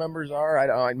know who the members are?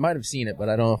 I might have seen it, but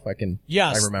I don't know if I can.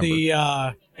 Yes, I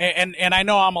remember. And I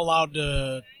know I'm allowed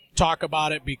to talk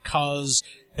about it because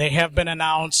they have been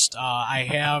announced. I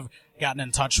have gotten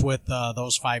in touch with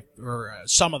those 5 or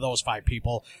some of those 5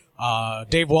 people.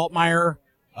 Dave Weltmeyer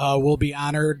will be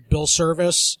honored. Bill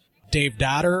Service, Dave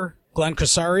Dotter, Glenn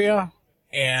Casaria,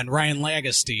 and Ryan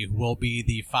Lagasty will be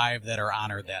the 5 that are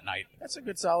honored that night. That's a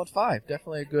good solid 5.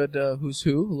 Definitely a good who's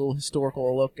who. A little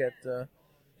historical look at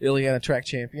Ileana track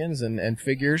champions and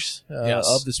figures Yes.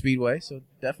 of the speedway. So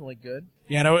definitely good.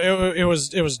 Yeah, no, it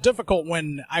was difficult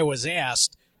when I was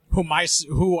asked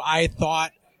who I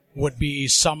thought would be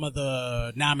some of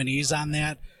the nominees on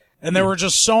that, and there were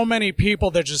just so many people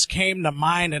that just came to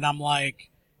mind, and I'm like,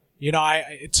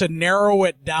 to narrow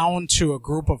it down to a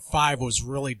group of 5 was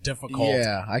really difficult.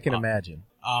 Yeah, I can imagine.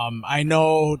 I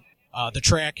know the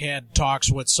track had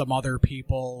talks with some other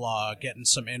people, getting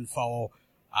some info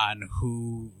on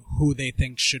who they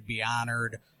think should be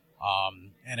honored.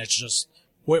 And it's just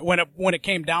when it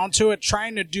came down to it,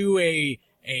 trying to do a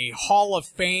Hall of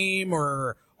Fame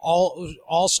or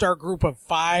all-star group of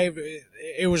 5,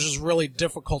 it was just really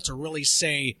difficult to really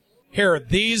say, here,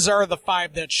 these are the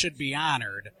 5 that should be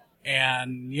honored.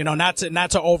 And, not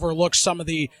to overlook some of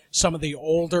the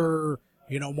older,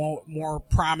 more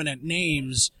prominent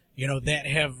names, that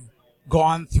have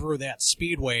gone through that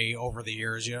speedway over the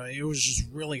years. It was just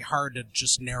really hard to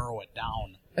just narrow it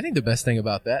down. I think the best thing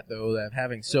about that, though, that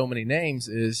having so many names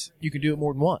is you can do it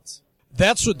more than once.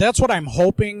 That's what I'm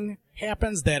hoping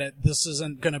happens, that this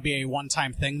isn't going to be a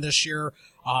one-time thing this year.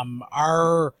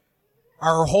 Our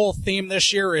whole theme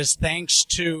this year is thanks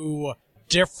to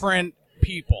different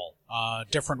people,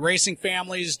 different racing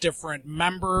families, different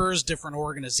members, different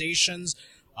organizations.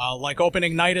 Like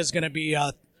opening night is going to be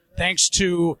thanks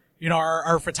to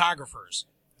our photographers.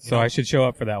 So I should show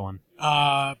up for that one.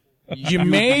 You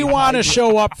may want to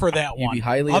show up for that one. You'd be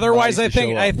highly Otherwise, advised to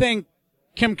show up. I think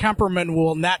Kim Kemperman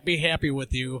will not be happy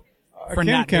with you for Kim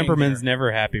not being Kemperman's there.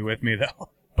 never happy with me, though.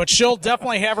 But she'll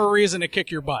definitely have a reason to kick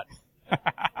your butt.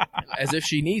 As if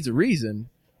she needs a reason,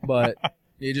 but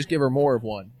you just give her more of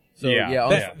one. So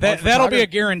Yeah. That'll be a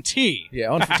guarantee. Yeah,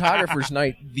 on photographer's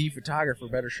night, the photographer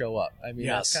better show up. I mean,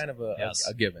 Yes. that's kind of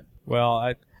a given.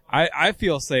 Well, I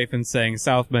feel safe in saying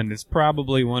South Bend is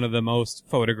probably one of the most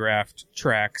photographed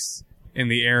tracks in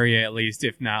the area, at least,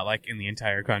 if not like in the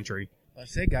entire country. I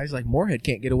say guys like Moorhead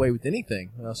can't get away with anything.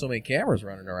 So many cameras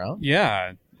running around.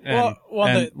 Yeah. And, Well,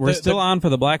 and we're still on for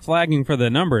the black flagging for the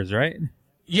numbers, right?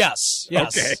 Yes.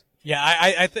 Okay. Yeah,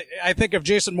 I think if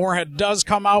Jason Moorhead does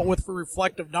come out with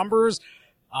reflective numbers,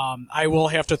 I will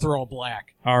have to throw a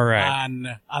black All right.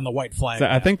 on the white flag. So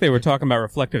I think they were talking about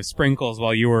reflective sprinkles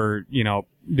while you were, doing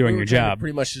We your were trying to job.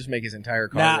 pretty much just make his entire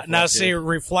car Now, reflective. see,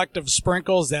 reflective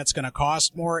sprinkles, that's going to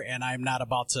cost more, and I'm not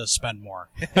about to spend more.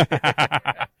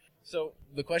 So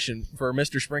the question for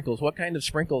Mr. Sprinkles, what kind of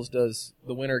sprinkles does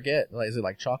the winner get? Like, is it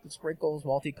like chocolate sprinkles,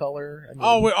 multicolor? I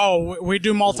mean, We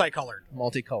do multicolored.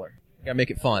 multicolor. You gotta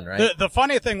make it fun, right? The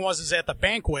funny thing was at the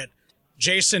banquet,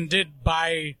 Jason did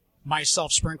buy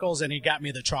myself sprinkles, and he got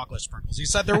me the chocolate sprinkles. He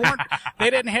said they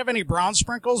didn't have any brown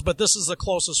sprinkles, but this is the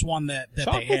closest one that they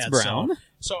Chocolate's had. brown.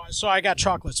 So I got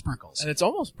chocolate sprinkles. And it's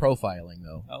almost profiling,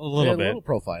 though. A little bit. A little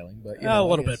profiling, but A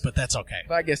little bit, but that's okay.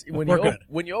 But I guess when We're you good.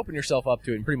 when you open yourself up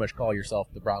to it and pretty much call yourself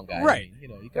the brown guy, Right. I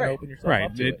mean, you can open yourself Right.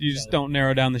 up to it. You just don't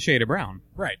narrow down the shade of brown.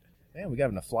 Right. Man, we got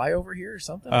a flyover here or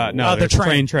something? No, the there's train.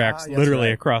 train tracks That's literally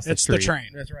right. across the It's street. the train.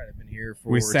 That's right. I've been here for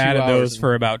We 2 sat at hours those and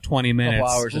for about 20 minutes,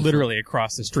 hours and literally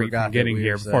across the street forgot from that getting we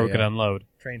here was, before we could yeah. unload.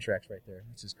 train tracks right there,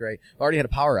 which is great. Already had a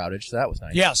power outage, so that was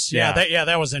nice. Yes. Yeah.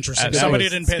 That was interesting. That Somebody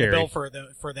was didn't pay scary. the bill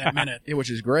for that minute. Yeah, which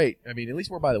is great. I mean, at least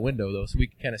we're by the window though, so we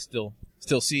can kind of still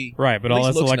see. Right, but At all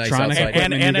least this it looks nice electronic outside.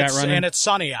 equipment you got running. and it's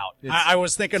sunny out. I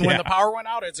was thinking when Yeah. the power went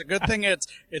out, it's a good thing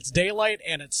it's daylight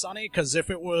and it's sunny, because if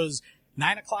it was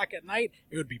 9 o'clock at night,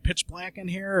 it would be pitch black in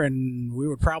here, and we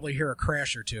would probably hear a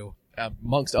crash or two.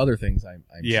 Amongst other things, I'm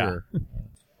Yeah. sure.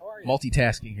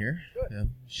 Multitasking here,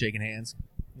 shaking hands,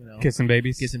 Kissing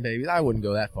babies. kissing babies. I wouldn't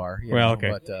go that far. Well, know, okay.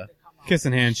 but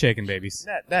Kissing hands, shaking babies.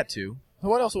 that too.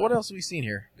 What else? What else have we seen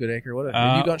here? Goodacre. What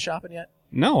have you gone shopping yet?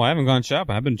 No, I haven't gone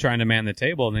shopping. I've been trying to man the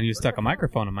table, and then you stuck a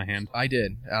microphone in my hand. I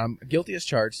did. Guilty as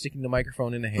charged, sticking the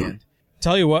microphone in the hand.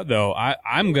 Tell you what, though,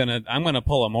 I'm gonna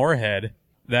pull a Moorhead.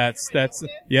 That's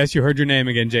yes, you heard your name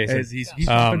again, Jason. As he's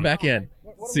popping back in.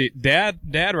 See, Dad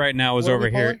right now is What are over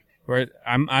we here. Where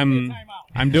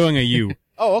I'm doing a U.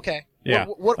 Oh, okay. Yeah.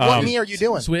 What Um, me are you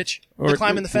doing? Switch. The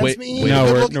climbing the fence wait, me? wait.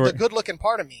 No, The good-looking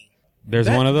part of me. There's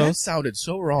That- one of That those. sounded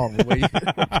so wrong. The way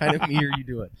what kind of me are you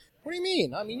doing? What do you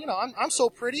mean? I mean, I'm so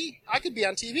pretty. I could be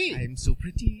on TV. I'm so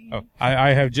pretty. Oh,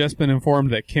 I have just been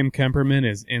informed that Kim Kemperman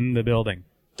is in the building.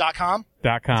 .com.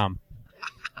 .com.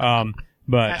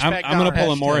 But Hashtag I'm going to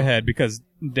pull a hashtag. Moorhead because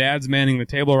Dad's manning the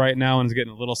table right now and is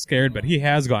getting a little scared, but he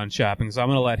has gone shopping, so I'm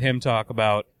going to let him talk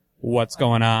about what's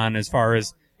going on as far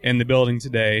as in the building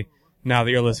today, now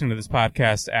that you're listening to this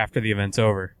podcast after the event's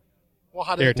over. Well,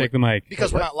 how Here, did take the mic.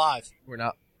 Because we're not live. We're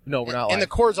not. No, we're not live. And the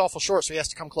cord's awful short, so he has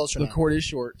to come closer. The now. cord is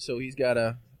short, so he's got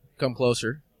to come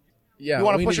closer. Yeah, You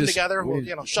wanna we push need them to together? we We'll, need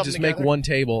to shove them just make together? one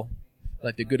table,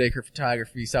 like the Goodacre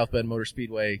Photography South Bend Motor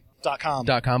Speedway .com.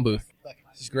 booth.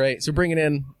 This is great. So bringing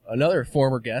in another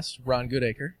former guest, Ron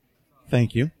Goodacre,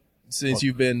 Thank you. since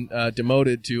you've been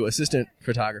demoted to assistant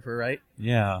photographer, right?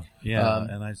 Yeah, Um,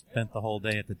 and I spent the whole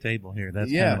day at the table here. That's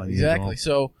kind Yeah, of unusual. exactly.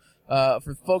 So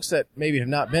For folks that maybe have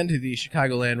not been to the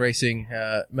Chicagoland Racing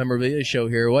memorabilia show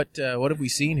here, what have we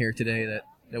seen here today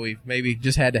that we've maybe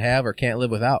just had to have or can't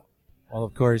live without? Well,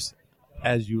 of course,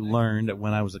 as you learned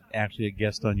when I was actually a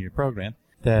guest on your program,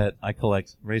 that I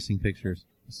collect racing pictures.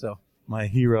 So my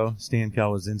hero, Stan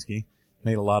Kalwazinski,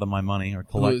 made a lot of my money, or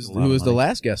collected a lot of money. Who was the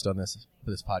last guest on this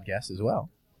podcast as well.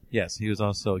 Yes, he was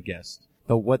also a guest.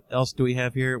 But what else do we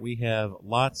have here? We have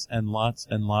lots and lots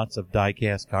and lots of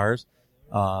die-cast cars.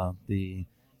 The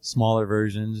smaller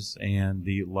versions and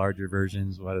the larger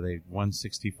versions, what are they,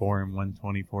 164 and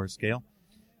 124 scale.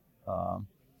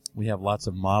 We have lots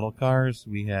of model cars.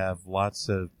 We have lots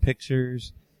of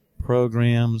pictures,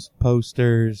 programs,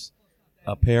 posters,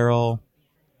 apparel,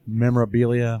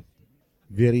 memorabilia,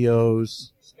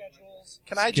 videos, schedules.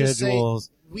 Can I just say,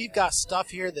 schedules. we've got stuff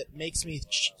here that makes me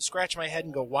scratch my head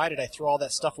and go, why did I throw all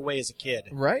that stuff away as a kid?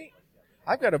 Right?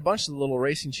 I've got a bunch of little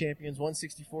racing champions,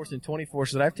 164s and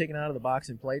 24s that I've taken out of the box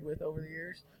and played with over the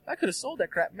years. I could have sold that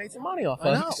crap and made some money off of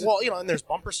I it. know. Well, and there's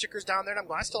bumper stickers down there, and I'm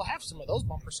going, I still have some of those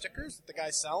bumper stickers that the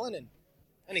guy's selling. And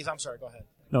I'm sorry, go ahead.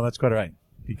 No, that's quite all right,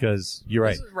 because you're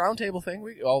right. This is a round table thing.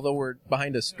 Although we're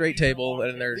behind a straight table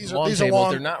and they're These long are tables,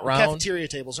 long they're not round. cafeteria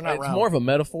tables. They're not It's round. more of a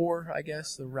metaphor, I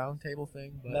guess, the round table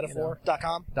thing. But,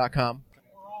 Metaphor.com. .com.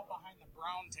 We're all behind the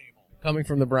brown table. Coming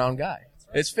from the brown guy.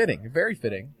 It's fitting. Very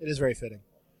fitting. It is very fitting.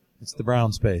 It's the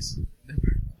brown space.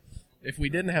 If we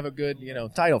didn't have a good,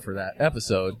 title for that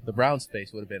episode, the brown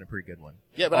space would have been a pretty good one.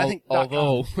 Yeah, but I think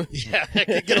although yeah, it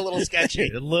could get a little sketchy.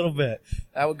 a little bit,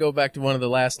 that would go back to one of the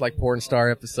last porn star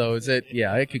episodes. It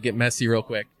could get messy real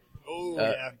quick. Oh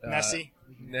yeah, messy.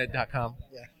 Ned.com.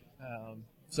 Yeah.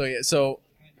 So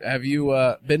have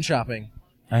you been shopping?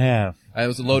 I have. That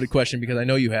was a loaded question because I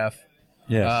know you have.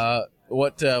 Yes.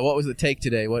 What was the take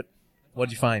today? What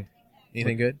did you find?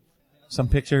 Anything good? Some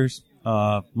pictures,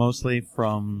 mostly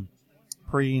from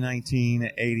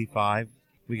pre-1985.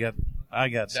 I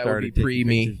got That started. would be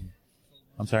pre-me. taking pictures.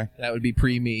 I'm sorry? That would be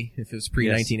pre-me if it was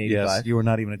pre-1985. Yes, you were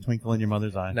not even a twinkle in your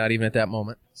mother's eye. Not even at that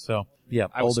moment. So, yeah,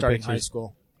 I was older starting pictures. high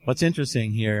school. What's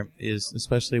interesting here is,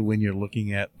 especially when you're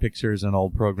looking at pictures and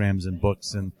old programs and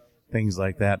books and things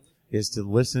like that, is to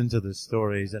listen to the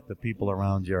stories that the people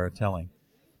around you are telling.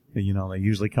 They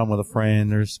usually come with a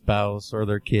friend or spouse or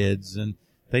their kids, and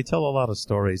they tell a lot of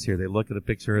stories here. They look at a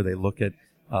picture, they look at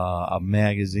a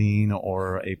magazine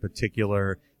or a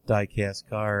particular die-cast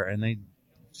car, and they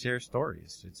share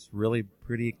stories. It's really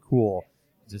pretty cool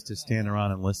just to stand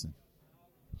around and listen.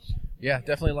 Yeah,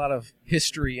 definitely a lot of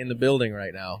history in the building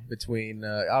right now between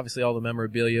obviously all the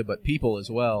memorabilia, but people as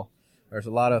well. There's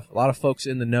a lot of folks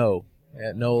in the know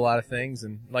that know a lot of things,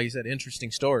 and like you said,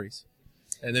 interesting stories.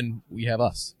 And then we have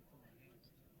us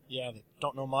Yeah, that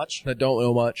don't know much. that don't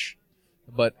know much,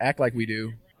 but act like we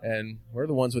do, and we're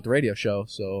the ones with the radio show,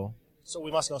 so So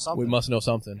we must know something. we must know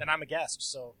something. And I'm a guest,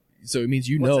 so So it means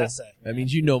you What's know. that say? That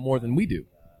means you know more than we do.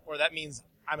 or that means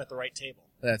I'm at the right table.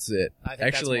 That's it. I think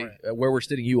that's Actually, more where we're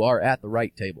sitting, you are at the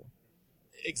right table.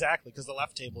 Exactly, because the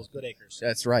left table is Good Acres,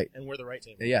 That's right. and we're the right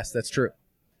table. Yes, that's true.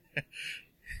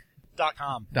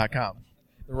 .com. .com.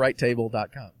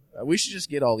 TheRightTable.com. We should just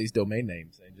get all these domain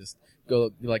names and just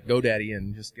go like GoDaddy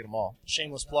and just get them all.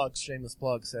 Shameless plugs. Shameless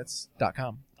plugs. That's .com.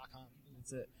 .com.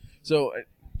 That's it. So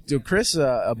Chris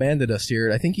abandoned us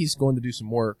here. I think he's going to do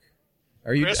some work.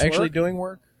 Are you Chris, actually work? doing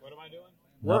work? What am I doing?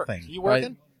 Work. Nothing. You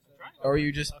working? Or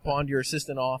you just pawned your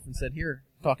assistant off and said, here,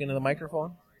 talk into the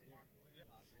microphone?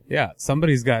 Yeah,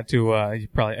 somebody's got to you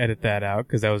probably edit that out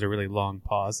because that was a really long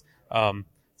pause.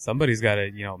 Somebody's got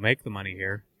to make the money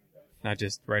here, not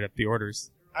just write up the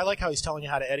orders. I like how he's telling you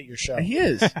how to edit your show. He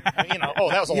is. Oh,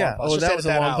 that was a long Yeah. pause. Oh, Just that edit was a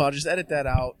long out. pause. Just edit that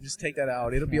out. Just take that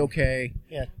out. It'll be okay.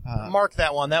 Yeah. Uh, Mark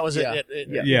that one. That was yeah. it.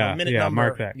 Yeah, minute yeah, number.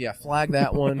 mark that. Yeah, flag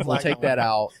that one. We'll Flag take that that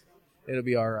out. It'll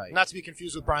be all right. Not to be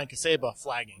confused with Brian Casaba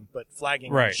flagging, but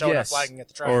flagging Right. the show, not Yes. flagging at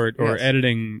the track. Or Yes.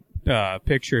 editing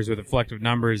pictures with reflective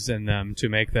numbers in them to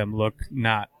make them look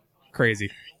not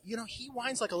crazy. He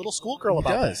whines like a little schoolgirl He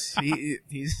about does.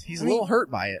 He's a little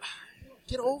hurt by it. that.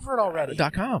 Get over it already.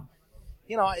 .com.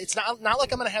 It's not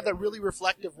like I'm going to have that really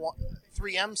reflective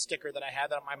 3M sticker that I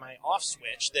had on my off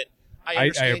switch. That I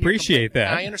understand your appreciate complaint-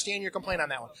 that. I understand your complaint on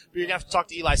that one, but you're going to have to talk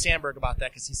to Eli Sandberg about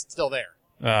that because he's still there.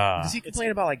 Does he complain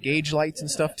about gauge lights and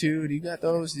stuff too? Do you got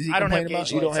those? Does he I don't have complain about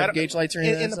gauge you don't lights. have gauge lights or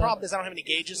anything? And the problem is I don't have any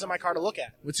gauges in my car to look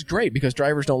at. Which is great because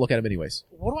drivers don't look at them anyways.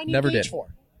 What do I need Never a gauge did. for?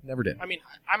 Never did. I mean,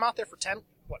 I'm out there for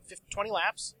 20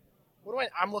 laps.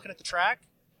 I'm looking at the track,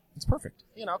 It's perfect.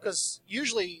 because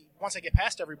usually once I get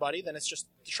past everybody, then it's just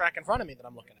the track in front of me that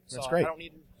I'm looking at. So That's great. I don't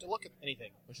need to look at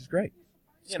anything. Which is great.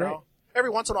 It's great. Every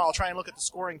once in a while I'll try and look at the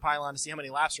scoring pylon to see how many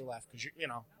laps are left because,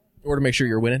 Or to make sure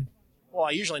you're winning. well,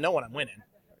 I usually know when I'm winning.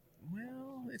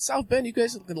 it's South Bend. You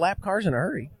guys can lap cars in a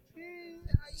hurry.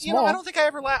 You know, I don't think I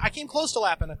ever I came close to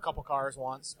lapping a couple cars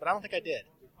once, but I don't think I did.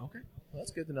 Okay, well,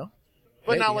 that's good to know.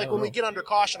 But Maybe, now, I like don't when we know. get under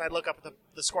caution, I'd look up at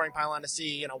the scoring pylon to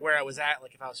see, where I was at,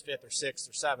 like if I was 5th or 6th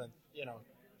or 7th.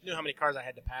 Knew how many cars I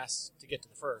had to pass to get to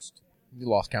the first. You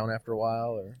lost count after a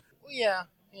while, or Well, yeah,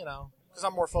 because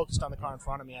I'm more focused on the car in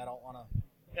front of me. I don't want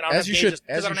to. as you should, as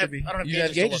I you don't should have, be. I don't have You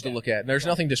have gauges to look at, and there's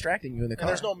nothing distracting you in the car. And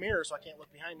there's no mirror, so I can't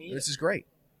look behind me either. This is great.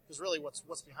 Because really, what's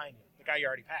behind you? The guy you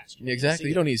already passed. Exactly.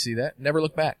 You don't need to see that. Never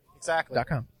look back. Exactly.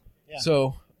 .com. Yeah.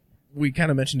 So we kind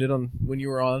of mentioned it on when you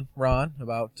were on, Ron,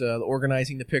 about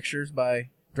organizing the pictures by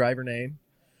driver name.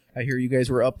 I hear you guys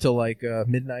were up till like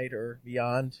midnight or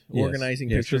beyond organizing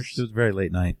pictures. It was a very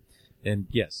late night. And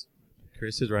yes,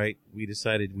 Chris is right. We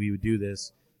decided we would do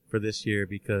this for this year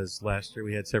because last year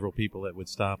we had several people that would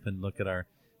stop and look at our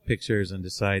pictures and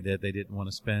decide that they didn't want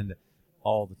to spend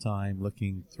all the time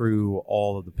looking through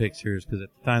all of the pictures because at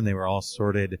the time they were all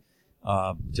sorted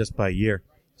just by year.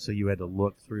 So you had to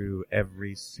look through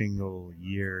every single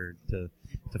year to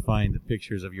find the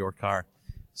pictures of your car.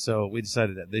 So we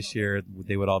decided that this year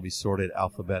they would all be sorted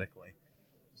alphabetically.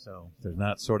 So they're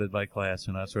not sorted by class,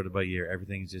 they're not sorted by year.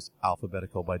 Everything's just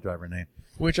alphabetical by driver name.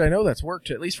 Which I know that's worked,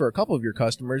 at least for a couple of your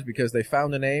customers, because they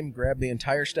found the name, grabbed the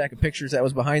entire stack of pictures that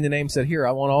was behind the name, said, here,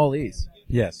 I want all these.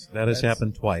 Yes, that has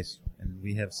happened twice. And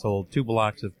we have sold 2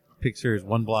 blocks of pictures.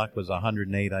 One block was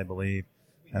 108, I believe,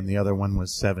 and the other one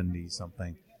was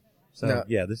 70-something. So, Now-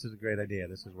 yeah, this is a great idea.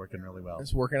 This is working really well.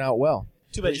 It's working out well.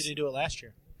 Too bad you didn't do it last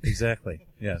year. Exactly,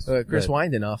 yes. Chris But-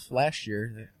 whined enough last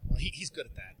year. Well, he's good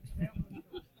at that.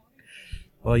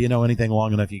 Well, anything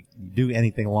long enough, you do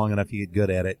anything long enough, you get good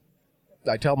at it.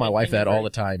 I tell my And wife you're that all very- the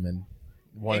time, and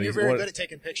one And of you're these, very good at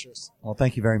taking pictures. Well,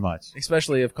 thank you very much.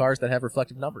 especially of cars that have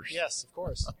reflective numbers. Yes, of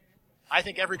course. I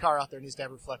think every car out there needs to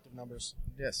have reflective numbers.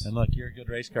 Yes. And look, you're a good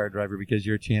race car driver because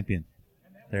you're a champion.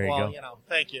 There you Well, go.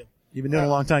 thank you. You've been doing it a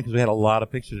long time because we had a lot of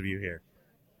pictures of you here.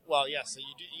 Well, yes,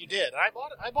 you did. I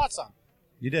bought some.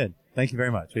 You did. Thank you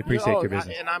very much. We appreciate your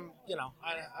business. And I'm,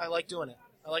 I like doing it.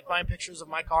 I like buying pictures of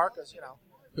my car because,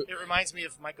 it reminds me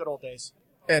of my good old days.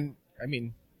 And, I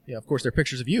mean, of course, they're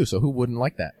pictures of you, so who wouldn't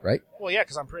like that, right? Well, yeah,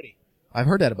 because I'm pretty. I've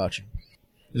heard that about you. Of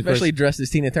course, Especially dressed as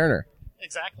Tina Turner.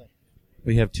 Exactly.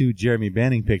 we have 2 Jeremy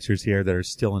Banning pictures here that are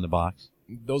still in the box.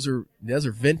 Those are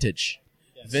vintage.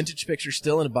 Yes. Vintage pictures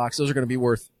still in a box. Those are going to be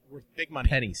worth Worth big money.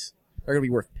 pennies. They're going to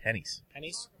be worth pennies.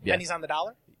 Pennies? Yeah. Pennies on the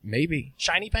dollar? Maybe.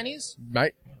 Shiny pennies?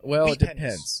 Right? Well, Wheat it depends.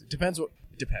 pennies. It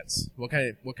depends what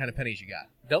kind of pennies you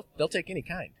got. They'll take any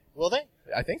kind. Will they?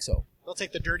 I think so. They'll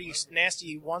take the dirty,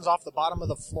 nasty ones off the bottom of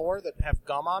the floor that have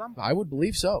gum on them? I would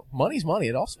believe so. Money's money.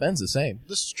 It all spends the same.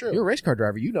 This is true. You're a race car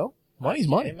driver. You know. Money's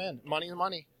money. Amen. Money is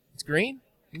money. It's green.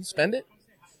 You can spend it.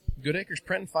 Goodacre's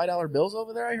printing $5 bills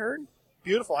over there, I heard.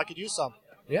 Beautiful. I could use some.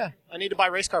 Yeah. I need to buy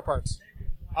race car parts.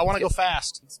 I want to go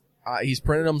fast. He's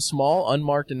printed them small,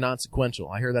 unmarked, and non-sequential.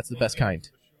 I hear that's the best kind.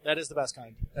 That is the best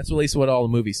kind. That's at least what all the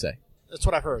movies say. That's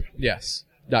what I've heard. Yes.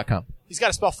 .com. He's got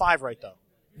to spell 5 right, though.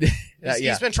 Yeah.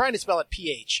 He's been trying to spell it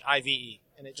Phive,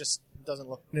 and it just doesn't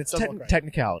look, It's doesn't look right.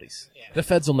 technicalities. Yeah. The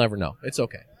feds will never know. It's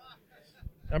okay.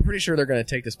 I'm pretty sure they're going to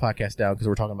take this podcast down because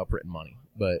we're talking about printing money.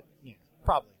 But Yeah,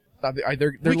 probably.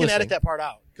 they're We can listening. edit that part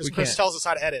out because We Chris can. tells us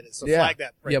how to edit it. So Yeah. flag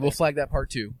that. Right Yeah, we'll there. flag that part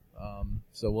too.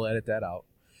 So we'll edit that out.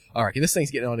 All right, this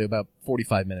thing's getting on to about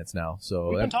 45 minutes now. So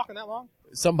We've been talking that long.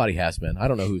 somebody has been. I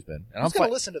don't know who's been. And Who's going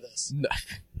to listen to this? No.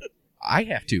 I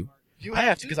have to. You I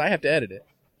have to because I have to edit it.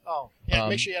 Oh, yeah. Um,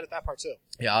 Make sure you edit that part too.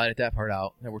 Yeah, I'll edit that part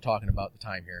out. And we're talking about the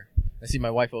time here. I see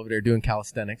my wife over there doing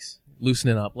calisthenics,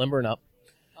 loosening up, limbering up.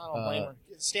 I don't blame her.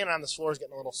 Standing on this floor is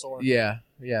getting a little sore. Yeah.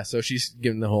 So she's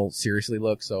giving the whole seriously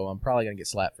look. So I'm probably gonna get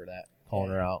slapped for that,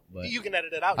 calling her out. But You can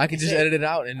edit it out. I can just edit it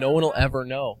out, and no one will ever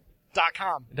know.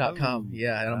 .com. .com.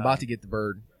 Yeah, and I'm about to get the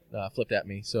bird flipped at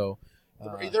me. So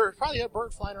There's probably a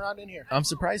bird flying around in here. I'm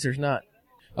surprised there's not.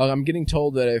 I'm getting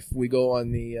told that if we go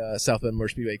on the South Bend Motor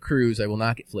Speedway cruise, I will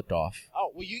not get flipped off.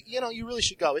 Oh, well, you really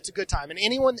should go. It's a good time. And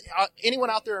anyone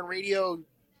out there in radio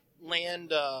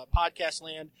land, podcast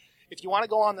land, if you want to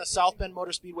go on the South Bend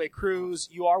Motor Speedway cruise,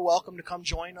 you are welcome to come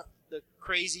join the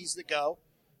crazies that go.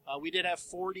 We did have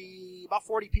about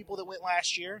 40 people that went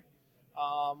last year.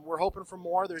 We're hoping for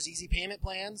more. There's easy payment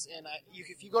plans. And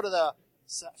if you go to the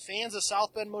Fans of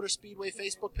South Bend Motor Speedway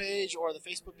Facebook page or the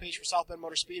Facebook page for South Bend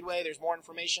Motor Speedway, there's more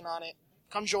information on it.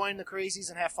 Come join the crazies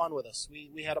and have fun with us.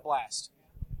 We had a blast.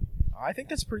 I think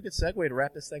that's a pretty good segue to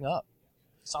wrap this thing up.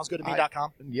 Sounds good to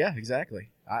me.com. Yeah, exactly.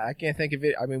 I can't think of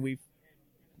it. I mean, we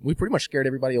pretty much scared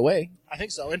everybody away. I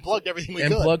think so. And plugged everything we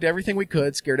and could. plugged everything we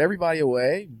could, scared everybody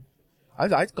away. I'd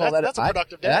call That's a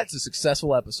productive day. That's a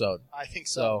successful episode. I think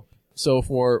so. So So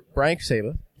for Brian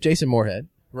Casaba, Jason Moorhead,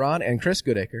 Ron and Chris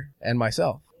Goodacre, and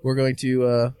myself, we're going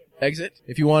to exit.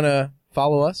 If you want to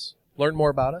follow us, learn more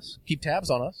about us, keep tabs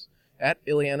on us, at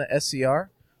Ileana SCR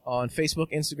on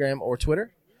Facebook, Instagram, or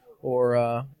Twitter.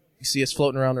 Or you see us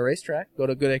floating around the racetrack, go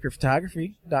to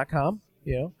goodacrephotography.com,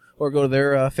 or go to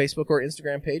their Facebook or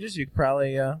Instagram pages. You can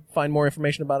probably find more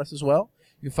information about us as well.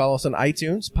 You can follow us on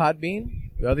iTunes,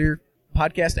 Podbean, other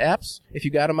podcast apps, if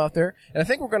you got them out there. And I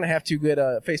think we're going to have to get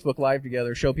a Facebook Live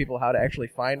together, show people how to actually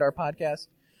find our podcast,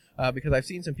 because I've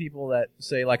seen some people that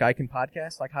say, like, I can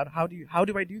podcast. Like, how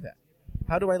do I do that?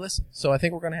 How do I listen? So I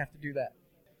think we're going to have to do that.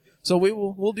 So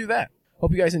we'll do that.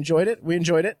 Hope you guys enjoyed it. We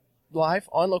enjoyed it. Live,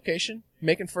 on location,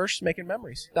 making firsts, making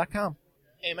memories.com.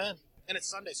 Amen. And it's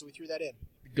Sunday, so we threw that in.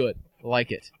 Good.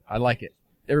 Like it. I like it.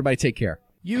 Everybody take care.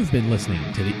 You've been listening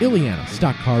to the Ileana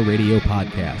Stock Car Radio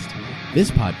Podcast.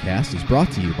 This podcast is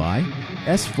brought to you by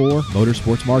S4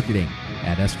 Motorsports Marketing.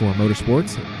 At S4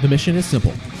 Motorsports, the mission is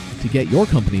simple: to get your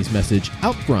company's message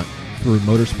out front through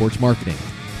motorsports marketing.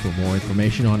 For more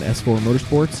information on S4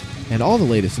 Motorsports and all the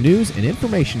latest news and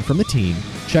information from the team,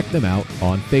 check them out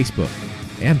on Facebook.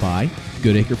 And by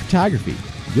Goodacre Photography,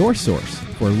 your source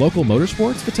for local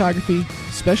motorsports photography,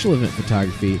 special event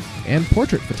photography, and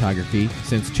portrait photography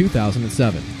since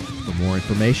 2007. For more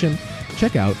information,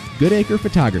 check out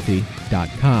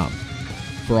goodacrephotography.com.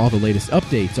 For all the latest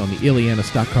updates on the Ileana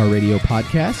Stock Car Radio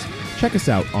Podcast, check us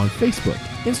out on Facebook,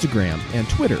 Instagram, and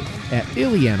Twitter at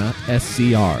Ileana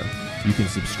SCR. You can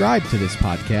subscribe to this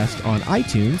podcast on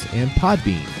iTunes and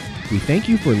Podbean. We thank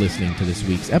you for listening to this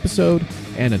week's episode,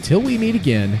 and until we meet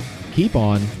again, keep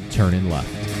on turning left.